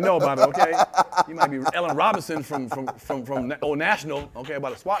Ellen show, let me know about it, okay? You might be Ellen Robinson from Old National, okay,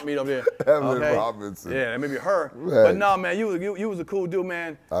 about a swap meet over there. Ellen Robinson. Yeah, maybe her. Right. But no, man, you was a cool dude,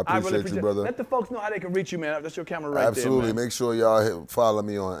 man. I appreciate really you, brother. Let the folks know how they can reach you, man. That's your camera right there, Absolutely. man. Make sure y'all follow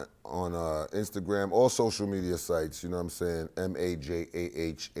me on Instagram, all social media sites. You know what I'm saying?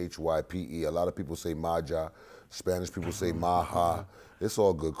 MAJAHHYPE. A lot of people say Majah. Spanish people say Maha. It's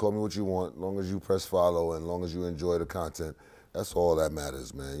all good. Call me what you want, as long as you press follow and as long as you enjoy the content. That's all that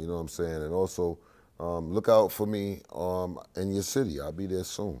matters, man. You know what I'm saying? And also, look out for me in your city. I'll be there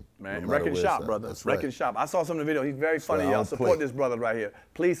soon. Man, Wrecking Shop, brother. That's Wrecking right. Shop. I saw some of the video. He's very funny. Y'all support this brother right here.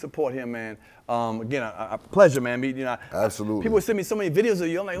 Please support him, man. Again, a pleasure, man. Absolutely. People send me so many videos of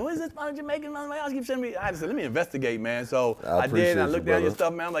you. I'm like, what is this Jamaican? I keep sending me. I just said, let me investigate, man. So I did. And I looked down your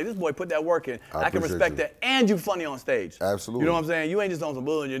stuff, man. I'm like, this boy put that work in. I can respect that. And you funny on stage. Absolutely. You know what I'm saying? You ain't just on some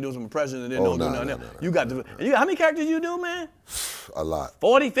bull and you're doing some impressions and then don't do nothing else. You got the. How many characters you do, man? A lot.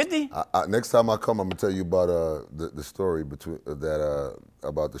 40, 50? Next time I come, I'm gonna tell you about the story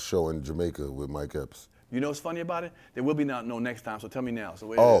about the show in Jamaica with Mike Epps. You know what's funny about it? There will be no next time, so tell me now.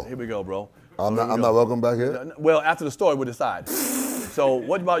 So here we go, bro. I'm not welcome back here? Well, after the story, we'll decide. So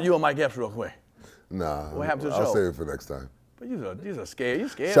what about you and Mike Epps real quick? Nah. What happened to the show? I'll save it for next time. But you're scared. You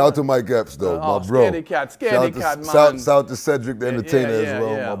scared. Shout out to Mike Epps, though, my bro. Scaredy cat, man. Shout out to Cedric, the entertainer, as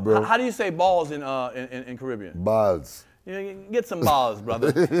well, my bro. How do you say balls in Caribbean? Balls. Get some balls,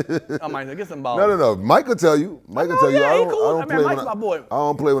 brother. Get some balls. No. Mike will tell you. Mike will tell you. I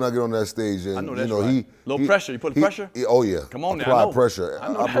don't play when I get on that stage. And, I know that's right. Low pressure. You put pressure? Oh, yeah. Come on now. Apply pressure.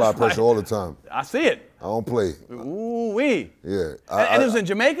 I apply pressure all the time. I see it. I don't play. Ooh-wee. Yeah. And it was in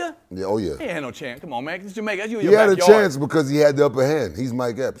Jamaica? Yeah, oh, yeah. He had no chance. Come on, man. It's Jamaica. That's you in your backyard. He had a chance because he had the upper hand. He's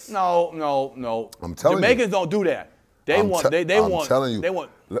Mike Epps. No. I'm telling you. Jamaicans don't do that. I'm telling you.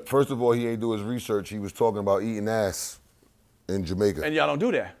 First of all, he ain't do his research. He was talking about eating ass in Jamaica. And y'all don't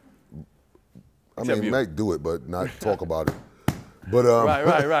do that. I mean, you might do it, but not talk about it. But right.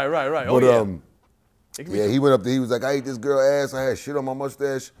 But yeah, he went up there. He was like, I ate this girl ass. I had shit on my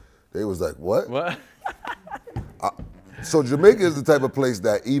mustache. They was like, what? What? So Jamaica is the type of place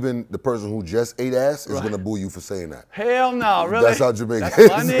that even the person who just ate ass is gonna boo you for saying that. Hell no, really? That's how Jamaica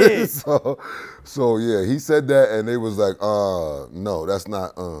is. Funny. So yeah, he said that, and they was like, no, that's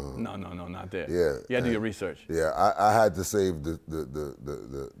not. No, not that. Yeah. You had to do your research. Yeah, I had to save the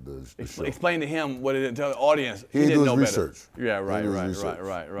show. Explain to him what it is, tell the audience. He didn't do his research. Yeah, right.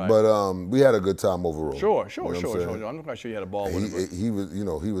 But we had a good time overall. Sure. You know I'm not quite sure you had a ball with it. He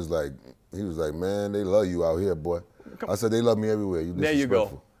was like, man, they love you out here, boy. I said, they love me everywhere. You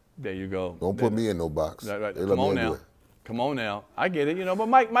disrespectful. There you go. Don't put me in no box. Right. They love me everywhere. Come on now. I get it, but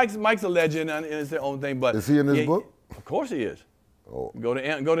Mike's a legend and it's their own thing. But is he in this book? Of course he is. Oh. Go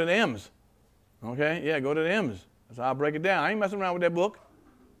to the M's. Okay? Yeah, go to the M's. That's how I break it down. I ain't messing around with that book.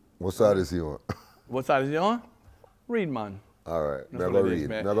 What side is he on? What side is he on? Read, man. All right. Never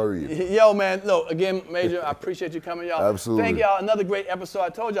read. Yo, man, look, again, Majah, I appreciate you coming, y'all. Absolutely. Thank y'all. Another great episode. I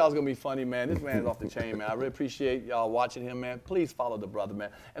told y'all it was going to be funny, man. This man's off the chain, man. I really appreciate y'all watching him, man. Please follow the brother,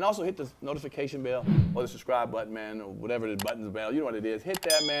 man. And also hit the notification bell or the subscribe button, man, or whatever the button's bell. You know what it is. Hit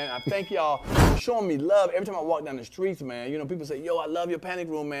that, man. I thank y'all for showing me love every time I walk down the streets, man. You know, people say, yo, I love your Panic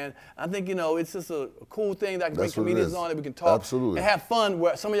Room, man. I think, you know, it's just a cool thing that I can bring comedians on that we can talk and have fun.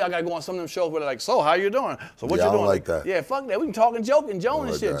 Where some of y'all got to go on some of them shows where they're like, so, how you doing? So what you doing? I don't like that. Yeah, fuck that. We can talk and joke and Joan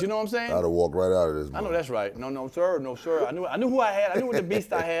and shit. You know what I'm saying? I'd have walked right out of this. I know that's right. No, sir. No, sir. I knew who I had. I knew what the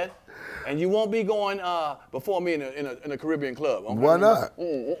beast I had. And you won't be going before me in a Caribbean club. Okay? Why not?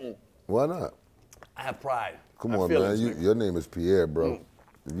 Why not? I have pride. Come on, man. Your name is Pierre, bro.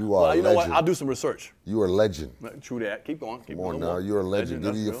 You are well, a you legend. know what? I'll do some research. You are a legend. True that. Keep going. Come on now. You're a legend.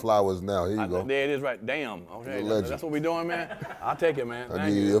 Give me your flowers now. Here you go. There it is right. Damn. Okay. That's what we're doing, man. I'll take it, man. I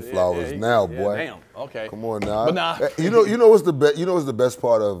give you your flowers now, boy. Damn. Okay. Come on now. But nah. You know what's the best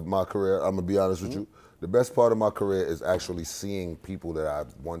part of my career? I'm gonna be honest with you. The best part of my career is actually seeing people that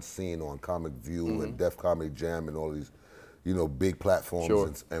I've once seen on Comic View and Def Comedy Jam and all these, you know, big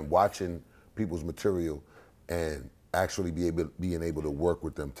platforms and watching people's material and actually being able to work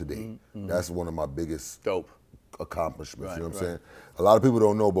with them today. That's one of my biggest accomplishments. You know what I'm saying? A lot of people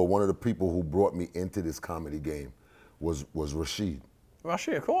don't know, but one of the people who brought me into this comedy game was Rashid.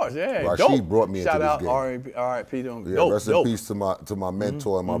 Rashid, of course, yeah. Rashid brought me into this game. Shout out, R.I.P. to him. Yeah, rest in peace to my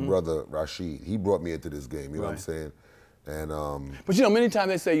mentor and my brother Rashid. He brought me into this game. You know what I'm saying? And but you know, many times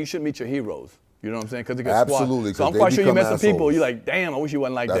they say you shouldn't meet your heroes. You know what I'm saying? Because it gets absolutely. So I'm quite sure you met some people. You're like, damn, I wish you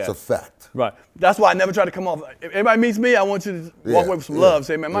wasn't like that. That's a fact. Right. That's why I never try to come off. If everybody meets me, I want you to walk away with some love.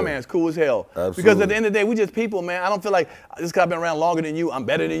 Say, man, my man's cool as hell. Absolutely. Because at the end of the day, we just people, man. I don't feel like just because I've been around longer than you, I'm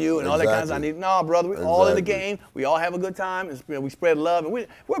better than you, and all that kind of stuff. Nah, brother. We're all in the game. We all have a good time. And we spread love, and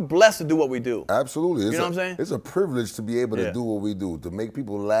we're blessed to do what we do. Absolutely. You know what I'm saying? It's a privilege to be able to do what we do, to make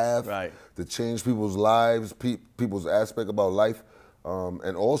people laugh, to change people's lives, people's aspect about life.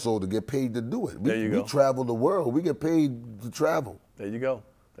 And also to get paid to do it. We travel the world. We get paid to travel. There you go.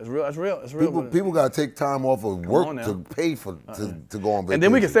 That's real. That's real. That's real. People got to take time off of work to pay for to go on vacation. And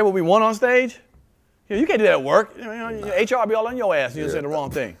then we can say what we want on stage. You can't do that at work. You know, HR be all on your ass. You say the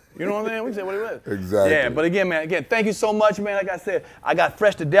wrong thing. You know what I'm saying? We can say what it was. Exactly. Yeah, but again, thank you so much, man. Like I said, I got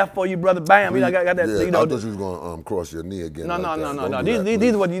fresh to death for you, brother. Bam. I got that. Yeah, you know, I thought you was gonna cross your knee again. No.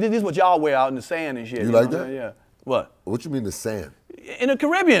 These are what y'all wear out in the sand and shit. You like that? Yeah. What? What you mean the sand? In the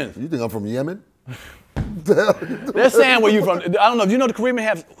Caribbean. You think I'm from Yemen? There's sand where you from. I don't know. Do you know the Caribbean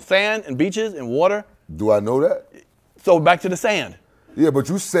have sand and beaches and water? Do I know that? So back to the sand. Yeah, but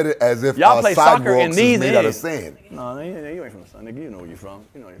you said it as if y'all play soccer in these made out of sand. No, you ain't from the sun. Nigga, you know where you're from.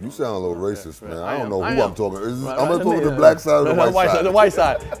 You sound a little racist, man. I don't know who I'm talking. I'm gonna talk the black side or the white side. The white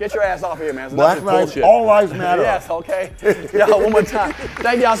side. Get your ass off here, man. Black lives, all lives matter. Yes, okay. Y'all, one more time.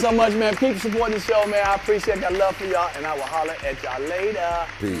 Thank y'all so much, man. Keep supporting the show, man. I appreciate that love for y'all, and I will holler at y'all later.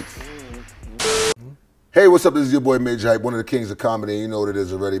 Peace. Hey, what's up? This is your boy Majah Hype, one of the kings of comedy. You know what it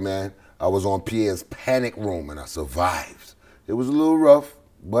is already, man. I was on Pierre's Panic Room, and I survived. It was a little rough,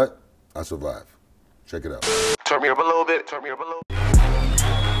 but I survived. Check it out. Turn me up a little bit. Turn me up a little bit.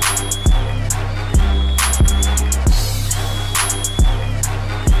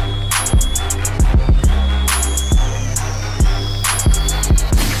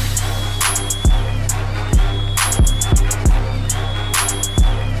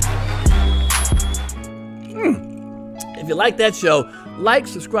 If you like that show, like,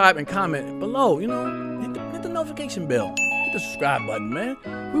 subscribe, and comment below. You know, hit the notification bell. Hit the subscribe button, man.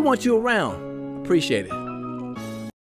 We want you around. Appreciate it.